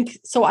 I think,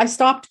 so I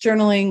stopped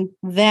journaling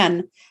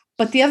then,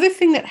 but the other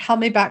thing that held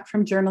me back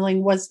from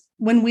journaling was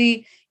when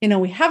we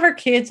have our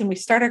kids and we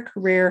start our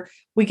career,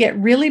 we get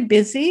really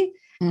busy.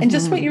 And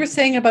just what you were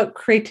saying about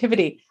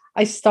creativity,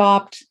 I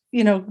stopped,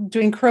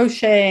 doing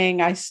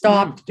crocheting. I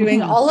stopped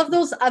doing all of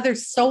those other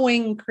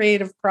sewing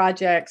creative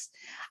projects.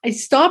 I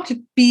stopped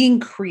being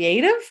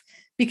creative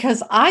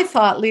because I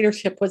thought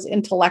leadership was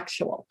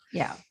intellectual.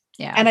 Yeah.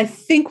 Yeah. And I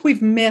think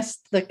we've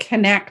missed the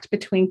connect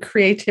between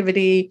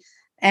creativity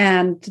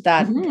and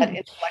that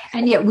intellectual.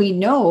 And yet we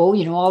know,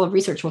 all the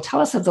research will tell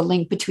us of the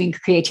link between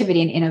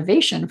creativity and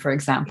innovation, for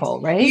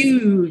example, right?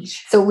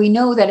 Huge. So we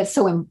know that it's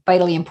so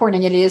vitally important,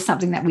 and yet it is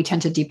something that we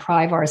tend to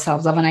deprive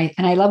ourselves of. And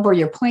I love where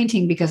you're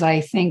pointing, because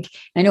I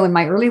know in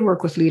my early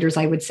work with leaders,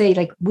 I would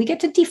say, we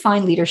get to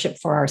define leadership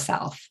for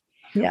ourselves.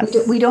 Yes.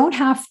 We don't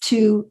have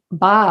to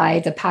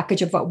buy the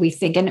package of what we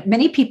think. And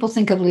many people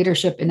think of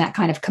leadership in that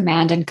kind of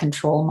command and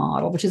control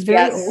model, which is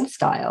very old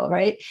style,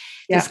 right?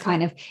 This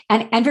kind of,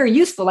 and very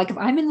useful. Like if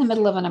I'm in the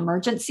middle of an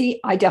emergency,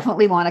 I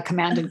definitely want a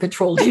command and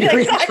control leader.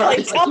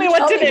 Exactly. Tell me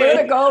what to do.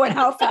 Where to go and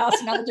how fast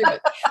and how to do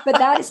it. But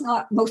that is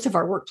not, most of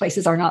our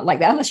workplaces are not like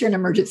that, unless you're an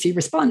emergency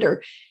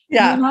responder.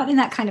 You're not in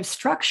that kind of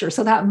structure.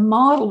 So that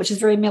model, which is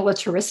very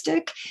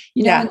militaristic,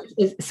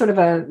 is sort of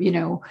a,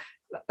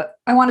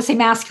 I want to say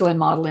masculine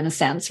model in a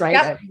sense,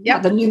 right?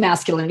 Not the new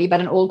masculinity,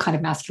 but an old kind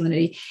of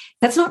masculinity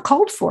that's not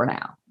called for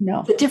now.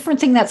 No, the different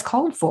thing that's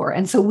called for.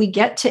 And so we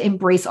get to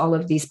embrace all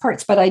of these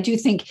parts. But I do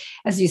think,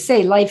 as you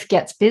say, life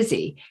gets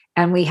busy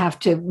and we have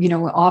to,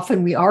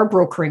 often we are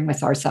brokering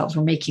with ourselves.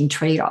 We're making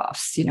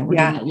trade-offs, we're doing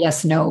that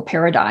yes, no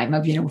paradigm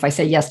of, if I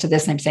say yes to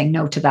this, I'm saying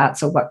no to that.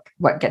 So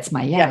what gets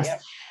my yes?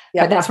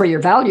 But that's where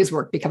your values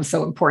work becomes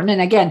so important.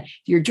 And again,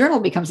 your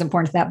journal becomes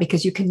important to that,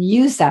 because you can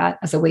use that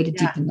as a way to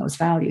deepen those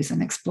values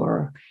and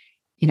explore,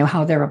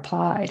 how they're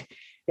applied.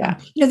 Yeah.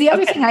 The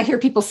other thing I hear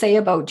people say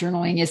about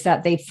journaling is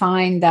that they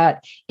find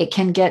that it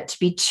can get to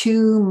be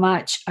too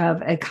much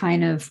of a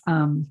kind of,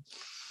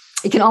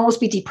 it can almost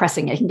be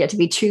depressing. It can get to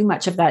be too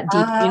much of that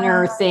deep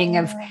inner thing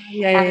of,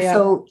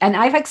 So, and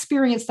I've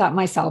experienced that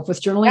myself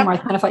with journaling, where I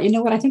kind of thought,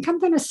 I think I'm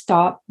going to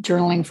stop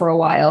journaling for a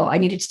while. I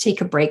needed to take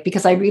a break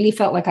because I really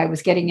felt like I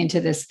was getting into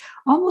this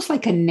almost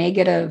like a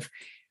negative,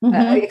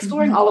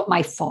 exploring all of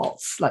my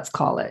faults, let's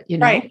call it,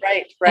 Right.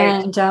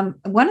 And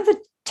one of the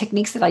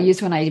techniques that I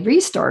used when I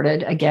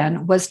restarted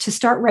again was to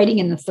start writing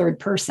in the third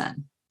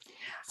person.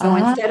 So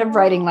instead of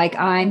writing like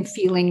I'm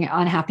feeling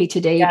unhappy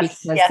today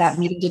because that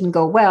meeting didn't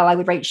go well, I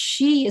would write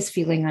she is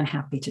feeling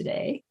unhappy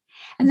today.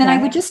 And then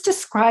I would just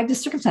describe the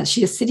circumstance.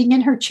 She is sitting in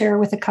her chair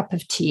with a cup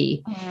of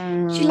tea.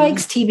 She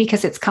likes tea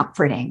because it's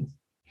comforting.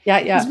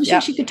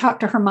 She could talk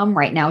to her mom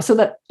right now. So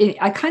that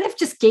I kind of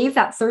just gave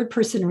that third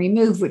person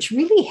remove, which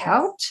really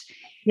helped.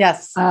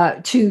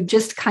 To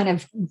just kind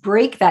of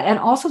break that. And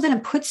also then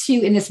it puts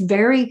you in this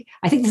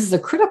I think this is a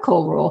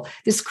critical role,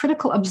 this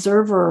critical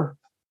observer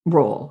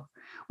role,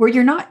 where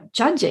you're not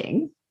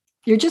judging,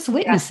 you're just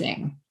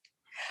witnessing.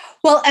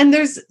 Well, and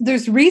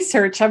there's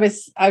research.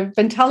 I've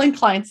been telling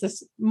clients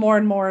this more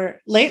and more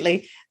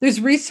lately.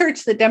 There's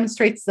research that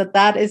demonstrates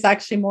that is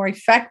actually more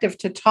effective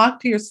to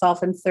talk to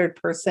yourself in third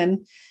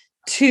person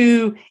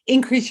to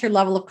increase your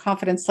level of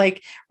confidence.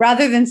 Like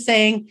rather than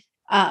saying,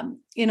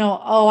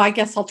 oh, I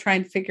guess I'll try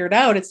and figure it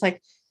out. It's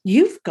like,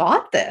 you've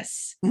got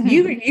this.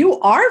 Mm-hmm. You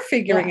are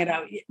figuring it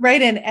out.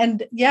 Right.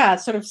 And yeah,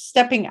 sort of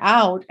stepping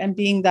out and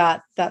being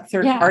that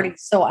third party.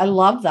 So I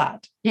love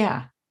that.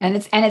 Yeah. And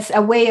it's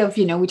a way of,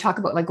 we talk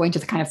about like going to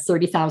the kind of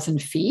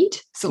 30,000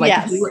 feet. So like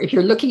if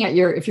you're looking at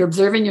if you're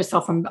observing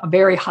yourself from a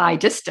very high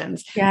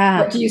distance,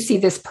 what do you see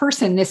this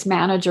person, this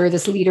manager,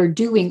 this leader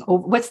doing?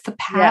 What's the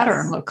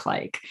pattern look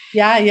like?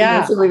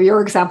 Yeah. So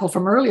your example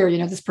from earlier,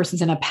 this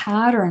person's in a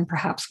pattern,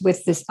 perhaps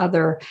with this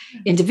other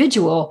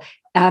individual,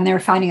 and they're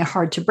finding it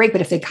hard to break.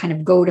 But if they kind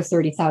of go to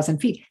 30,000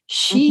 feet,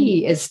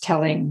 she is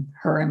telling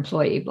her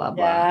employee, blah,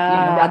 blah,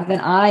 rather than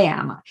I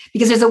am.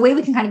 Because there's a way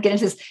we can kind of get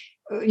into this,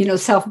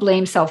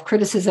 self-blame,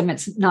 self-criticism.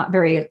 It's not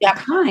very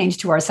kind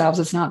to ourselves.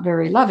 It's not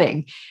very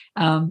loving.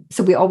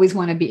 So we always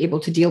want to be able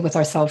to deal with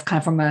ourselves kind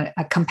of from a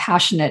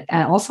compassionate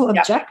and also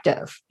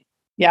objective.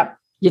 Yep.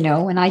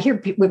 And I hear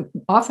people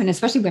often,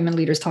 especially women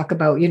leaders, talk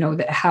about,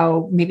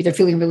 how maybe they're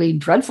feeling really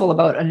dreadful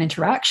about an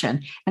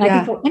interaction. And I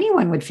think, well,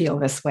 anyone would feel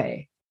this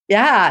way.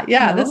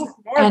 Yeah. This is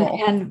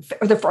normal. And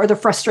or the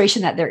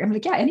frustration that I'm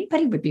like,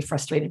 anybody would be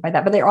frustrated by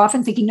that. But they're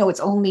often thinking, no, it's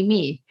only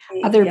me.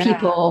 Other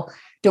people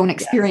don't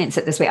experience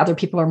it this way. Other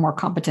people are more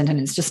competent, and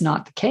it's just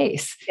not the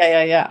case.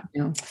 Yeah.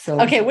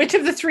 So okay, which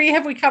of the three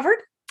have we covered?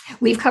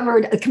 We've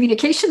covered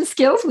communication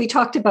skills. We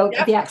talked about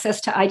the access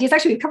to ideas.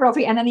 Actually, we've covered all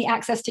three, and then the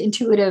access to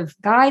intuitive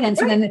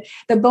guidance. Right. And then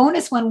the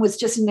bonus one was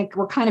just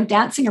we're kind of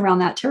dancing around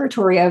that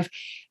territory of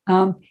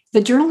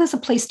the journal is a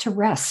place to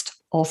rest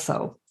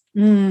also.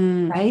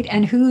 Right.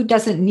 And who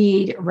doesn't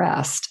need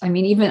rest? I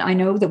mean, even I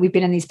know that we've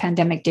been in these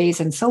pandemic days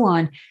and so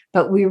on,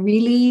 but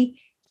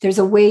there's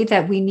a way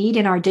that we need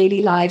in our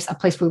daily lives, a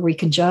place where we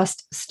can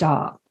just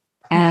stop.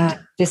 And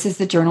this is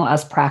the journal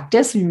as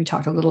practice. And we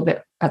talked a little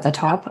bit at the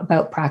top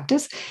about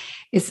practice.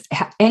 Is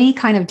any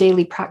kind of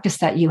daily practice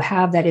that you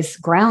have that is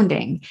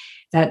grounding,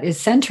 that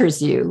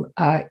centers you,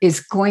 is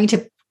going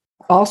to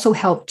also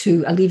help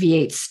to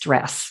alleviate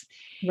stress.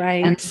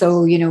 Right. And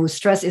so,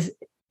 stress is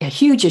a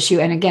huge issue.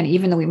 And again,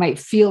 even though we might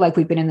feel like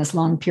we've been in this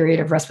long period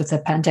of rest with the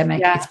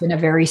pandemic, it's been a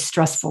very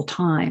stressful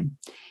time.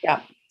 Yeah.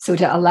 So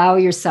to allow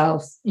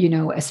yourself,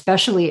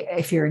 especially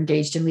if you're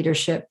engaged in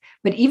leadership,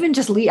 but even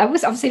just I would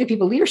say to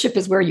people, leadership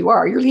is where you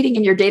are. You're leading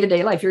in your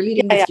day-to-day life. You're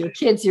leading with your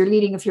kids. You're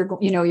leading if you're,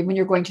 when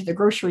you're going to the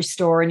grocery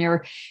store and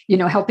you're,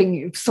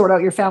 helping sort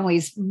out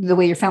the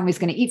way your family's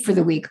going to eat for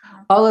the week.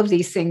 All of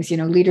these things,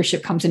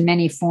 leadership comes in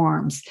many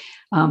forms.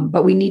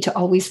 But we need to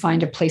always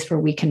find a place where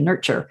we can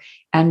nurture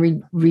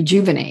and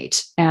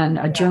rejuvenate. And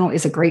a journal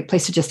is a great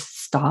place to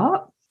just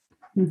stop,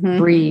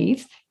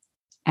 breathe,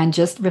 and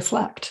just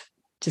reflect.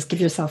 Just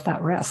give yourself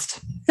that rest.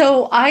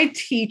 So I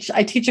teach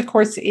a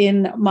course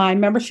in my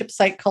membership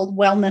site called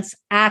Wellness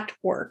at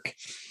Work.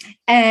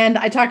 And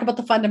I talk about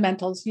the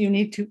fundamentals. You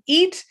need to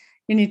eat,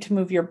 you need to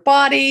move your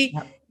body,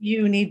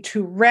 you need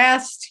to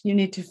rest, you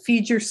need to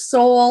feed your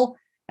soul.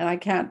 And I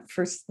can't,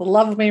 for the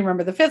love of me,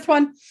 remember the fifth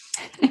one.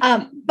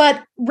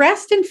 But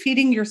rest and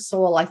feeding your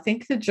soul, I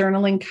think the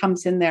journaling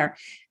comes in there.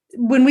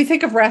 When we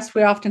think of rest,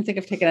 we often think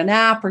of taking a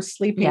nap or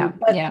sleeping,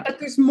 but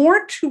there's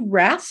more to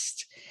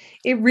rest.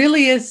 It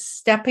really is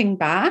stepping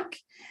back.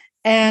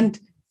 And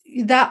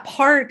that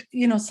part,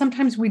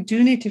 sometimes we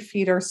do need to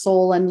feed our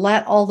soul and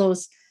let all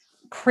those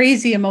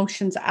crazy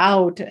emotions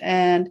out.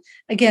 And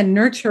again,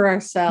 nurture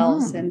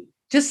ourselves and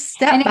just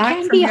step back.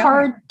 And it can be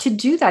hard to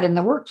do that in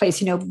the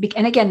workplace,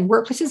 and again,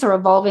 workplaces are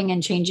evolving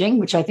and changing,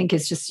 which I think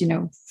is just,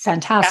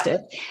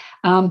 fantastic.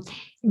 Yeah.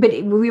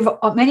 But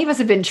many of us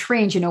have been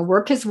trained,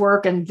 work is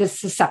work and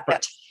this is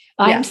separate.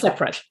 I'm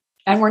separate.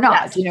 And we're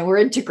not, we're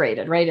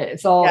integrated, right?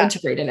 It's all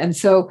integrated. And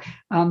so,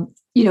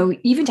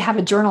 even to have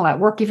a journal at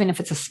work, even if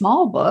it's a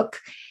small book,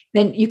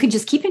 then you can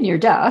just keep in your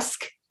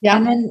desk. Yeah.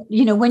 And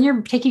then, when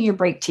you're taking your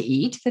break to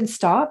eat, then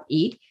stop,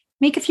 eat,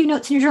 make a few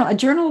notes in your journal. A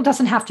journal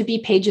doesn't have to be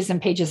pages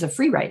and pages of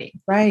free writing.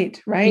 Right.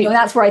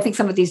 That's where I think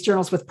some of these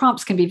journals with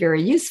prompts can be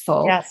very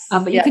useful. Yes.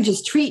 But you can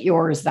just treat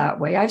yours that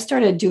way. I've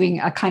started doing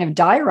a kind of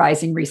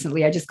diarizing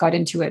recently. I just got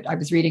into it. I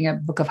was reading a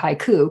book of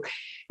haiku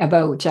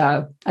about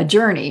a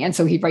journey. And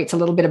so he writes a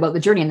little bit about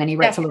the journey and then he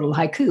writes a little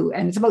haiku,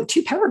 and it's about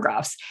 2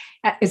 paragraphs.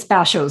 It's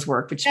Basho's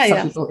work, which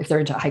some people, if they're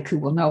into haiku,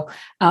 will know.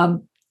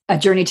 A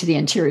Journey to the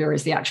Interior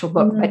is the actual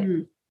book. But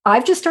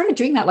I've just started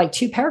doing that, like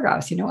 2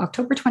 paragraphs,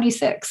 October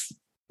 26th,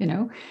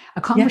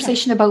 a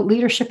conversation about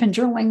leadership and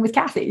journaling with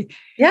Kathy.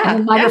 Yeah.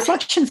 And my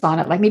reflections on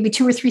it, like maybe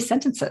 2 or 3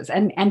 sentences,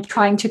 and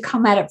trying to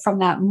come at it from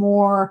that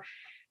more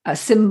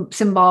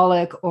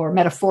symbolic or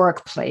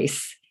metaphoric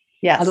place.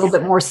 Yes. A little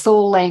bit more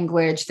soul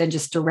language than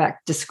just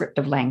direct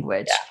descriptive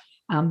language.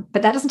 Yeah.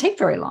 But that doesn't take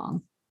very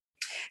long.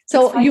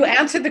 So you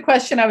answered the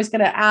question I was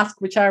going to ask,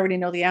 which I already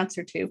know the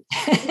answer to.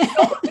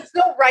 There's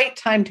no right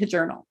time to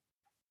journal,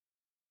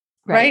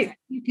 right?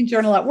 You can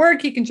journal at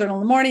work, you can journal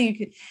in the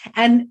morning.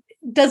 And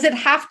does it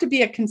have to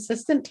be a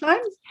consistent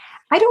time?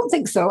 I don't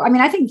think so. I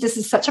mean, I think this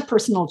is such a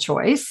personal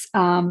choice.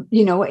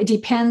 It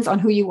depends on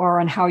who you are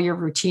and how your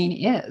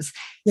routine is.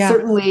 Yeah.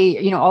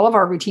 Certainly, all of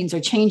our routines are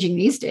changing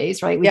these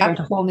days, right? We've got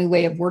a whole new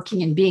way of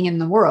working and being in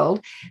the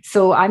world.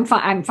 So I'm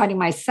finding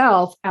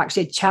myself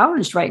actually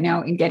challenged right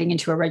now in getting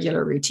into a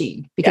regular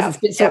routine because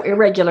it's been so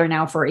irregular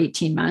now for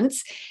 18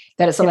 months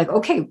that it's like,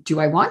 okay, do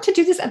I want to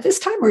do this at this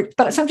time?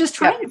 But I'm just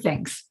trying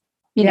things.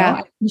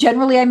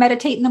 Generally I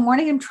meditate in the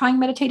morning. I'm trying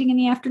meditating in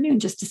the afternoon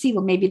just to see,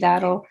 well, maybe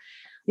that'll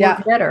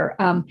work better.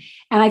 And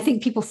I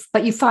think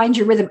but you find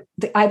your rhythm.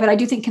 But I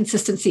do think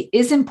consistency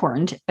is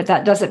important, but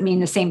that doesn't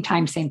mean the same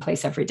time, same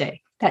place every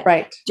day.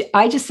 Right.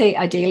 I just say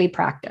a daily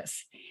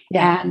practice.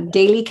 Yeah. And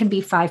daily can be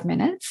 5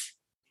 minutes.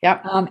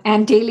 Yep.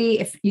 And daily,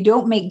 if you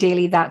don't make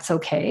daily, that's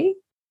okay.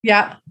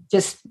 Yeah.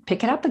 Just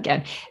pick it up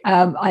again.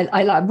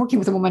 I'm working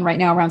with a woman right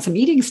now around some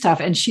eating stuff,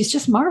 and she's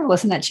just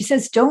marvelous in that she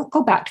says, don't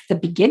go back to the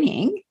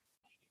beginning.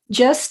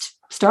 Just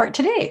start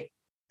today.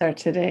 Start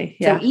today.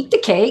 Yeah. So eat the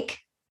cake.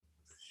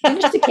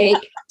 Finish the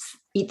cake,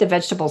 eat the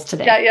vegetables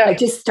today. Yeah.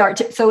 Just start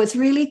to, so it's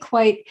really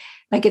quite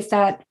like, it's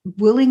that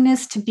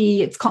willingness to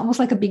be, it's almost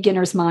like a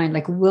beginner's mind,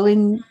 like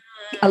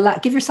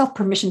give yourself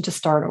permission to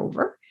start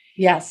over.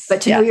 Yes.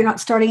 But to know you're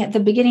not starting at the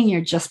beginning, you're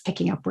just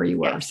picking up where you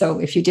were. Yes. So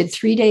if you did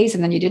 3 days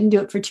and then you didn't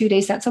do it for 2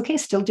 days, that's okay.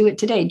 Still do it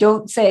today.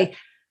 Don't say,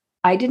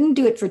 I didn't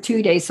do it for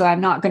 2 days, so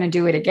I'm not going to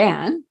do it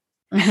again.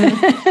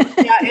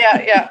 Mm-hmm.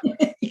 Yeah.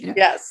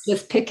 Yes.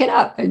 Just pick it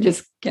up and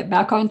just get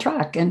back on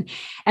track. And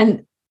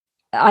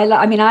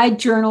I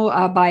journal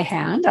by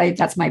hand.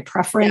 That's my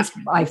preference.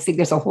 Yeah. I think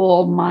there's a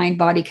whole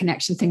mind-body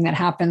connection thing that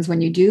happens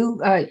when you do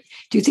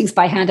things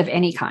by hand of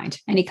any kind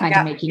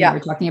of making. We're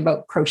talking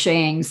about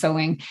crocheting,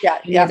 sewing,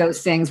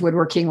 those things,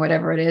 woodworking,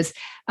 whatever it is.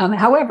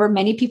 However,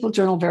 many people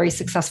journal very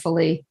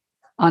successfully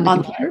on the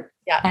computer.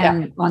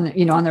 And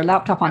on their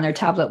laptop, on their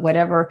tablet,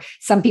 whatever.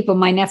 Some people,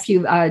 my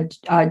nephew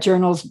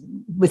journals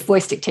with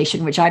voice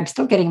dictation, which I'm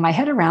still getting my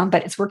head around,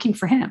 but it's working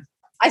for him.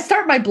 I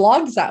start my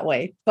blogs that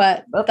way,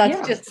 but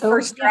that's just the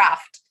first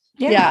draft.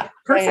 Yeah.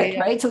 Perfect.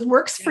 Right. So it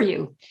works for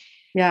you.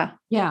 Yeah.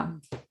 Yeah.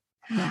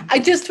 I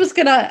just was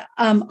going to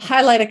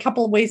highlight a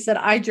couple of ways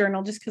that I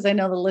journal, just because I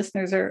know the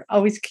listeners are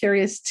always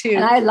curious too.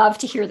 And I love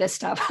to hear this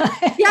stuff.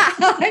 Yeah,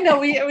 I know.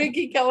 We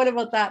keep going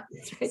about that.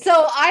 Right. So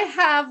I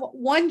have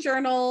one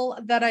journal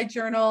that I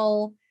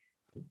journal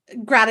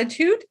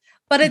gratitude,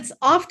 but it's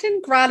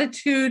often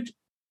gratitude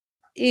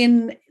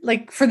in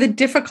for the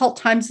difficult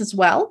times as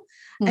well.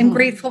 I'm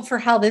grateful for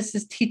how this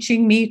is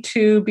teaching me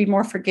to be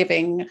more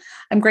forgiving.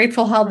 I'm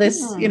grateful how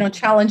this,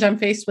 challenge I'm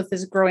faced with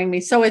is growing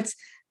me. So it's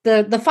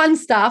the fun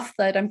stuff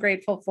that I'm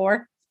grateful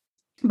for.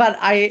 But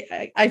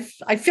I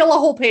fill a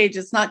whole page.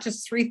 It's not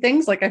just 3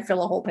 things. I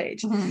fill a whole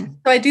page. So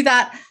I do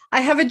that.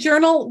 I have a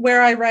journal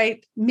where I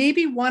write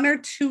maybe 1 or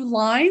 2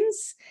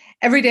 lines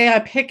every day. I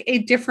pick a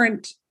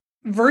different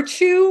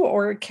virtue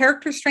or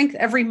character strength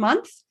every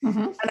month.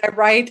 And I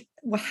write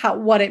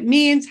what it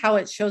means, how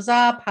it shows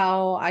up,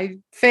 how I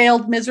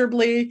failed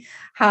miserably,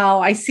 how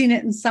I seen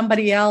it in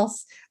somebody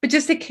else, but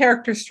just a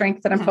character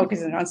strength that I'm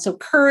focusing on. So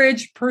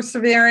courage,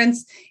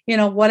 perseverance,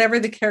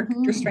 whatever the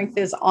character strength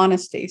is,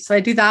 honesty. So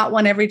I do that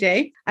one every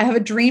day. I have a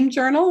dream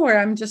journal where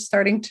I'm just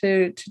starting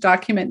to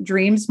document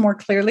dreams more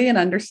clearly and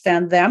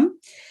understand them.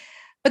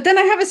 But then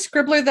I have a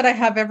scribbler that I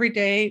have every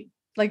day,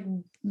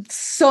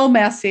 so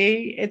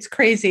messy. It's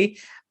crazy.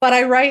 But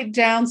I write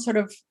down sort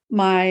of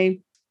my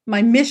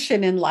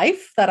mission in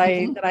life that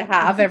I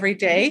have every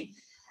day.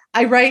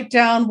 I write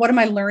down, what am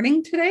I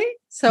learning today?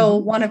 So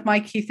one of my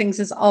key things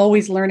is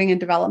always learning and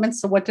development.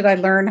 So what did I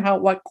learn?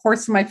 What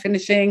course am I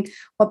finishing?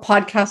 What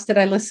podcast did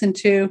I listen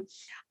to?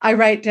 I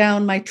write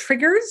down my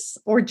triggers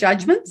or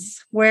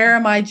judgments. Where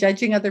am I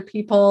judging other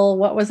people?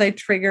 What was I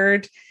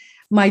triggered?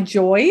 My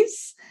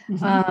joys.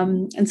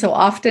 And so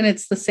often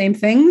it's the same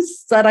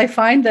things that I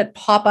find that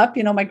pop up,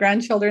 my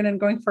grandchildren and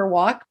going for a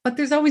walk, but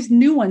there's always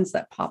new ones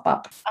that pop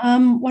up.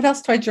 What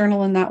else do I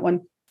journal in that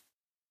one?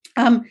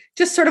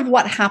 Just sort of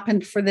what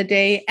happened for the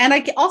day. And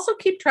I also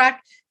keep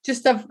track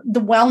just of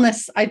the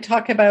wellness I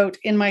talk about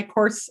in my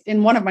course,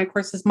 in one of my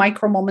courses,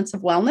 Micro Moments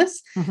of Wellness.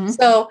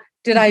 So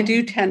did I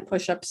do 10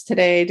 push-ups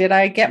today? Did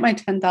I get my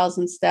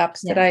 10,000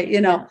 steps? Did I,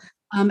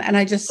 and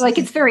I just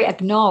it's very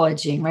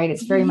acknowledging, right?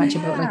 It's very much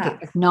about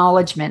the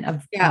acknowledgement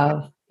of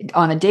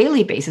on a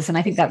daily basis. And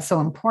I think that's so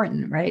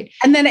important, right?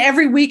 And then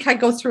every week I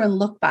go through and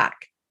look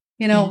back,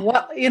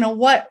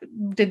 what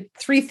did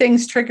 3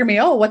 things trigger me?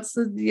 Oh, what's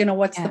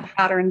the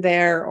pattern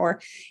there?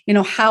 Or,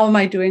 how am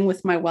I doing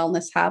with my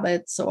wellness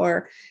habits,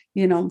 or,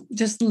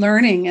 just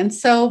learning. And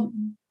so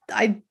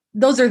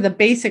those are the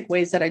basic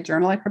ways that I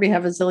journal. I probably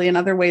have a zillion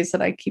other ways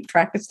that I keep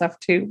track of stuff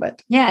too,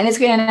 but and it's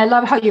good. And I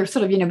love how you're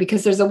sort of,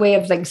 because there's a way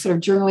of sort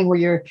of journaling where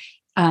you're,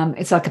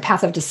 it's like a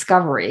path of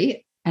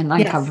discovery and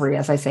uncovery,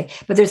 as I say,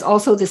 but there's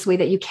also this way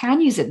that you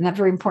can use it. And that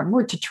very important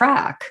word, to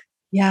track.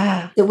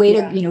 Yeah. The way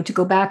to, to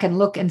go back and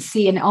look and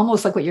see, and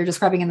almost like what you're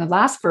describing in the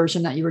last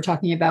version that you were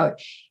talking about,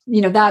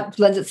 that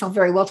lends itself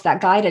very well to that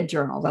guided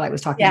journal that I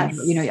was talking about.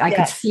 I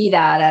could see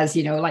that as,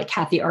 like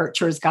Kathy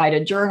Archer's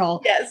guided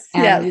journal. Yes.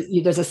 And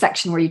there's a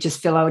section where you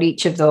just fill out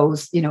each of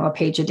those, a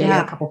page a day,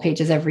 or a couple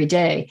pages every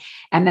day.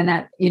 And then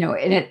that,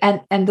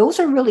 and those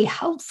are really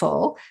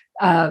helpful.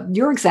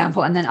 Your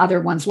example, and then other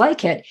ones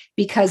like it,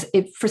 because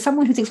if for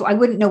someone who thinks, well, I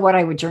wouldn't know what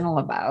I would journal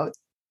about.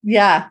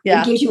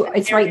 It gives you,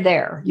 it's right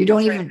there. You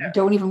don't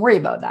even worry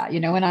about that,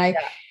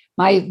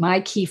 and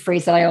my key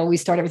phrase that I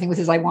always start everything with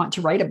is I want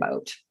to write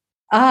about.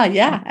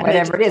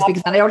 Whatever it is,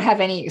 because I don't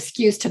have any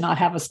excuse to not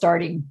have a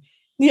starting.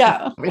 We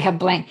have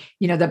blank,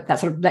 that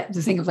sort of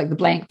the thing of like the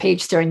blank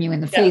page staring you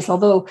in the face.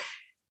 Although,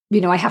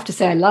 I have to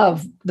say I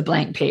love the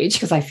blank page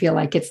because I feel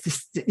like it's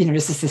this,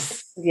 just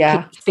this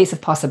space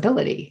of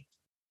possibility.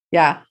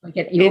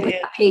 Like you open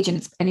that page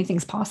and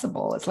anything's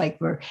possible. It's like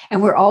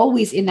we're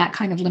always in that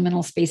kind of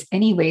liminal space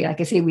anyway. Like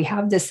I say, we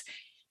have this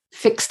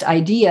fixed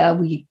idea.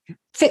 We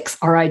fix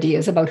our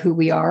ideas about who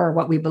we are or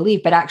what we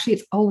believe, but actually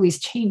it's always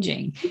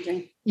changing.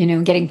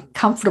 Getting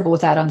comfortable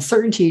with that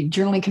uncertainty,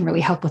 journaling can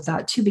really help with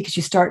that too, because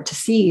you start to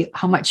see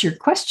how much you're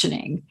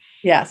questioning.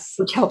 Yes.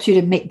 Which helps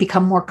you to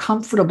become more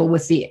comfortable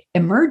with the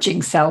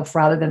emerging self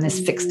rather than this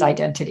fixed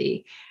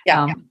identity,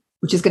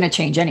 which is going to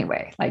change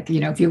anyway. Like,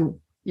 if you,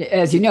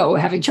 as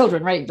having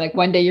children, right? Like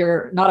one day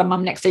you're not a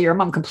mom, next day you're a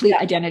mom, complete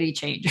identity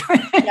change.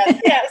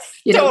 Yes.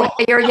 One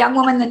day you're a young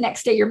woman, the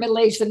next day you're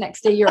middle-aged, the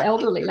next day you're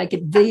elderly. Like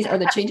these are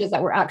the changes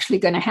that we're actually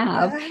going to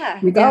have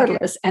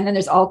regardless. And then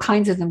there's all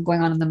kinds of them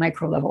going on the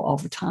micro level all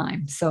the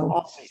time.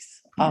 So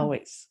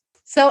always.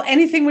 So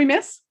anything we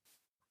miss?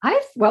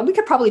 We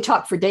could probably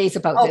talk for days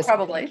about this.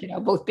 Probably.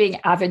 Both being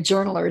avid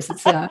journalers.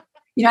 It's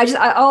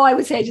I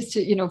would say just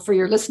to, for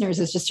your listeners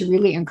is just to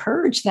really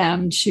encourage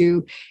them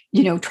to,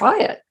 try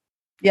it.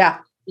 Yeah.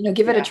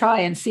 Give it a try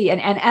and see.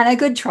 And a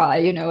good try,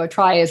 a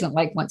try isn't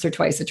like once or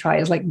twice. A try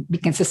is like be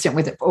consistent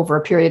with it over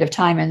a period of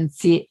time and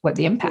see what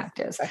the impact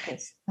is. I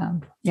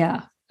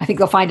think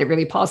they'll find it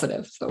really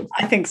positive. So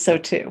I think so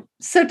too.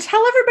 So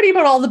tell everybody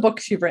about all the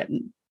books you've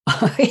written.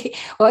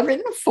 Well, I've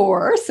written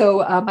 4. So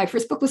my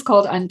first book was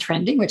called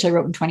Untrending, which I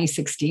wrote in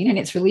 2016. And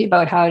it's really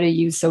about how to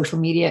use social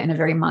media in a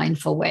very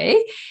mindful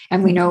way.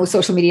 And we know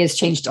social media has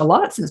changed a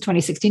lot since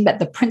 2016, but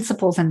the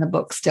principles in the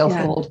book still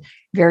hold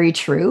very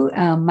true.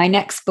 My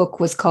next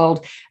book was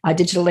called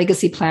Digital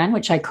Legacy Plan,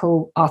 which I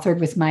co-authored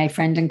with my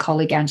friend and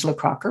colleague, Angela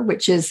Crocker,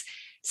 which is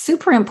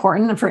super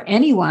important for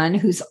anyone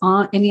who's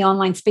in the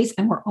online space.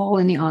 And we're all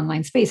in the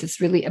online space.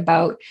 It's really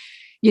about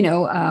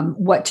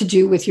what to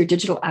do with your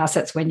digital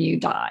assets when you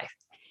die.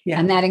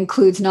 And that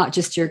includes not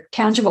just your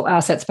tangible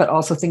assets, but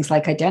also things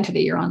like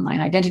identity, your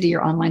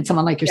online,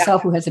 someone like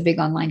yourself who has a big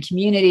online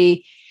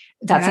community.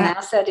 That's an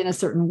asset in a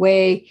certain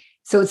way.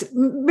 So it's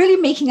really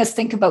making us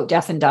think about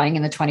death and dying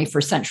in the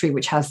 21st century,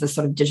 which has this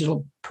sort of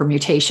digital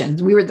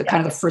permutations. We were the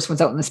kind of the first ones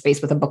out in the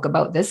space with a book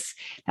about this.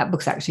 That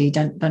book's actually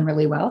done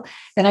really well.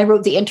 Then I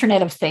wrote The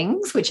Internet of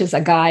Things, which is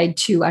a guide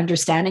to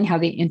understanding how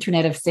the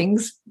Internet of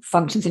Things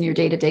functions in your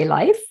day-to-day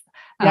life.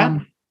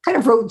 Kind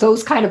of wrote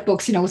those kind of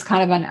books, with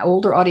kind of an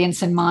older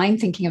audience in mind,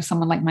 thinking of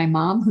someone like my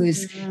mom,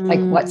 who's like,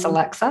 what's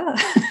Alexa?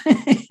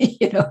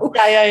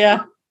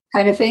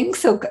 Kind of thing.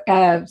 So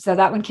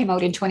that one came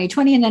out in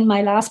 2020. And then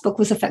my last book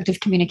was Effective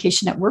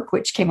Communication at Work,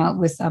 which came out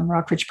with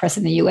Rockridge Press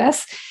in the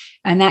US.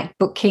 And that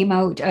book came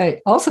out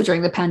also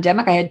during the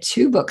pandemic. I had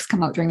 2 books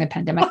come out during the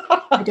pandemic.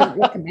 I don't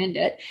recommend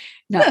it.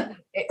 No,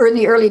 in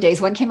the early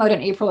days, one came out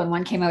in April and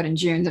one came out in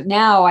June.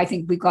 Now I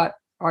think we got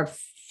our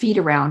feet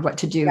around what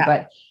to do,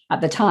 but at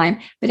the time.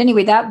 But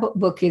anyway, that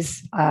book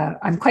is,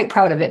 I'm quite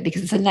proud of it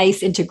because it's a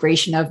nice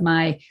integration of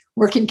my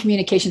work in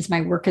communications,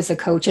 my work as a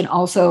coach, and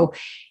also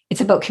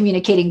it's about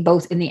communicating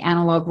both in the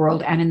analog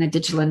world and in the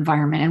digital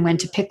environment and when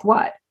to pick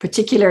what,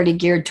 particularly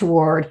geared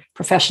toward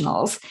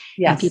professionals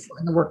and people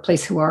in the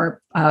workplace who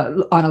are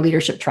on a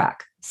leadership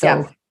track.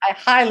 So I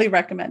highly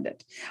recommend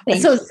it.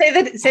 So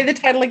say the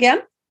title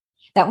again.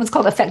 That one's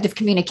called Effective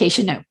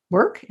Communication at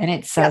Work, and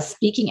it's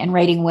speaking and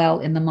writing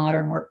well in the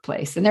modern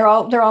workplace. And they're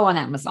all on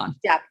Amazon.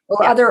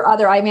 Or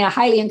other. I mean, I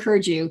highly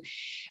encourage you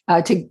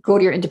to go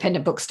to your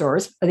independent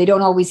bookstores. They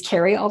don't always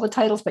carry all the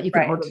titles, but you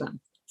can order them.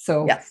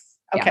 So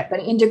but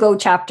Indigo,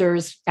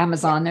 Chapters,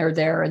 Amazon, they're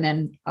there, and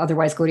then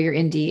otherwise go to your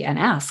indie and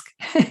ask,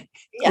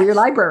 or your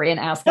library and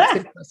ask. That's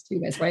good for us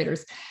too as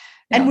writers.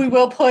 And we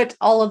will put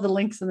all of the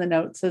links in the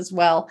notes as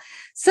well.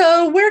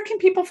 So where can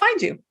people find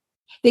you?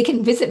 They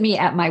can visit me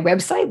at my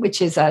website, which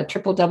is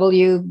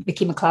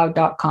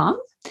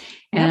www.vickymcleod.com.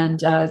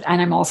 And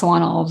I'm also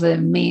on all of the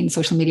main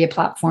social media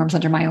platforms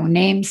under my own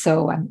name.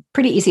 So I'm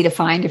pretty easy to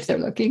find if they're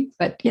looking.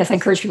 But yes, I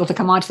encourage people to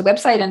come onto the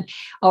website and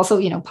also,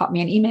 pop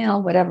me an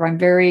email, whatever. I'm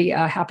very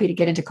happy to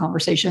get into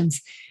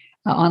conversations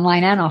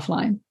online and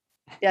offline.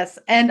 Yes.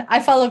 And I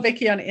follow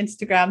Vicky on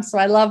Instagram. So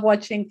I love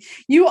watching.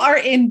 You are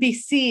in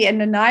BC in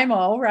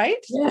Nanaimo,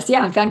 right? Yes.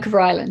 Yeah. Vancouver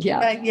Island.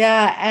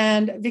 Yeah.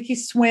 And Vicky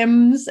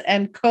swims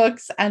and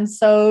cooks and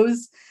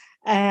sews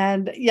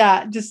and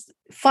just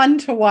fun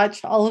to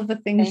watch all of the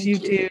things Thank you you.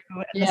 do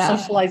and the Yeah.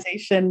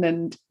 socialization,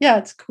 and yeah,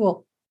 it's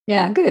cool.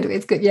 Yeah, good.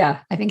 It's good. Yeah,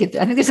 I think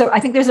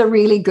there's a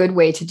really good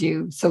way to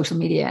do social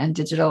media and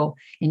digital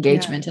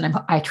engagement, and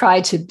I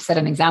try to set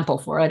an example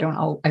for it. I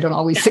don't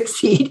always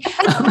succeed,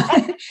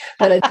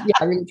 but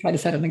I really try to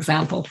set an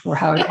example for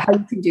how you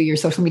can do your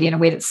social media in a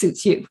way that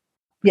suits you.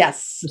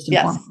 Yes. First and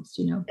foremost,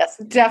 Yes,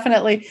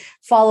 definitely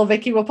follow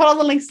Vicki. We'll put all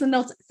the links in the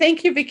notes.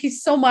 Thank you, Vicki,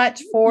 so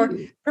much for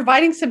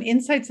providing some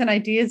insights and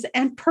ideas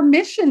and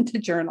permission to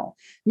journal,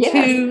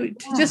 to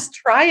just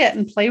try it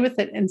and play with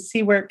it and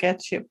see where it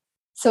gets you.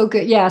 So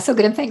good. Yeah, so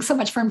good. And thanks so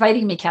much for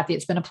inviting me, Kathy.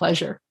 It's been a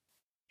pleasure.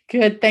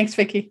 Good. Thanks,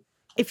 Vicki.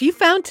 If you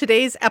found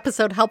today's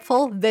episode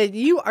helpful, then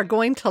you are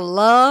going to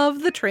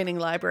love the training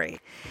library.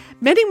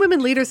 Many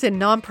women leaders in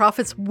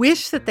nonprofits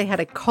wish that they had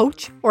a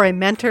coach or a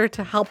mentor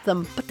to help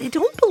them, but they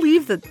don't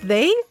believe that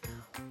they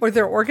or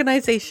their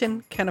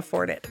organization can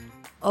afford it.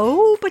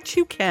 Oh, but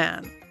you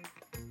can.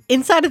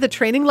 Inside of the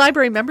Training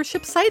Library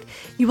membership site,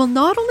 you will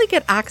not only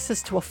get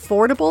access to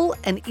affordable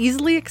and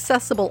easily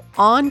accessible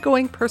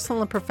ongoing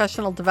personal and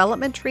professional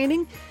development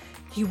training,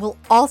 you will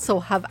also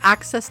have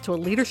access to a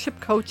leadership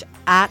coach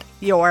at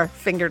your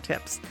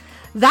fingertips.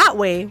 That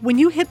way, when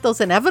you hit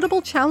those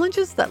inevitable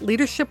challenges that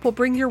leadership will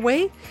bring your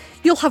way,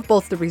 you'll have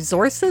both the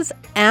resources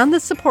and the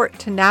support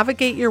to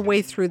navigate your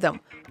way through them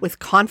with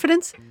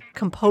confidence,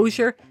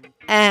 composure,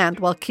 and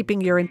while keeping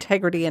your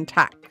integrity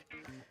intact.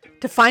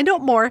 To find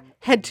out more,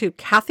 head to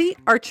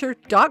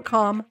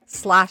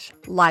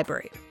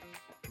kathyarcher.com/library.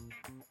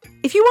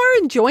 If you are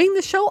enjoying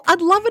the show,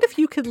 I'd love it if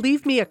you could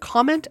leave me a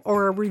comment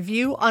or a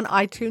review on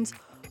iTunes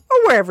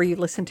or wherever you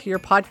listen to your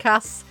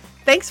podcasts.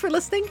 Thanks for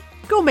listening.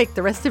 Go make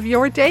the rest of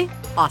your day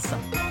awesome.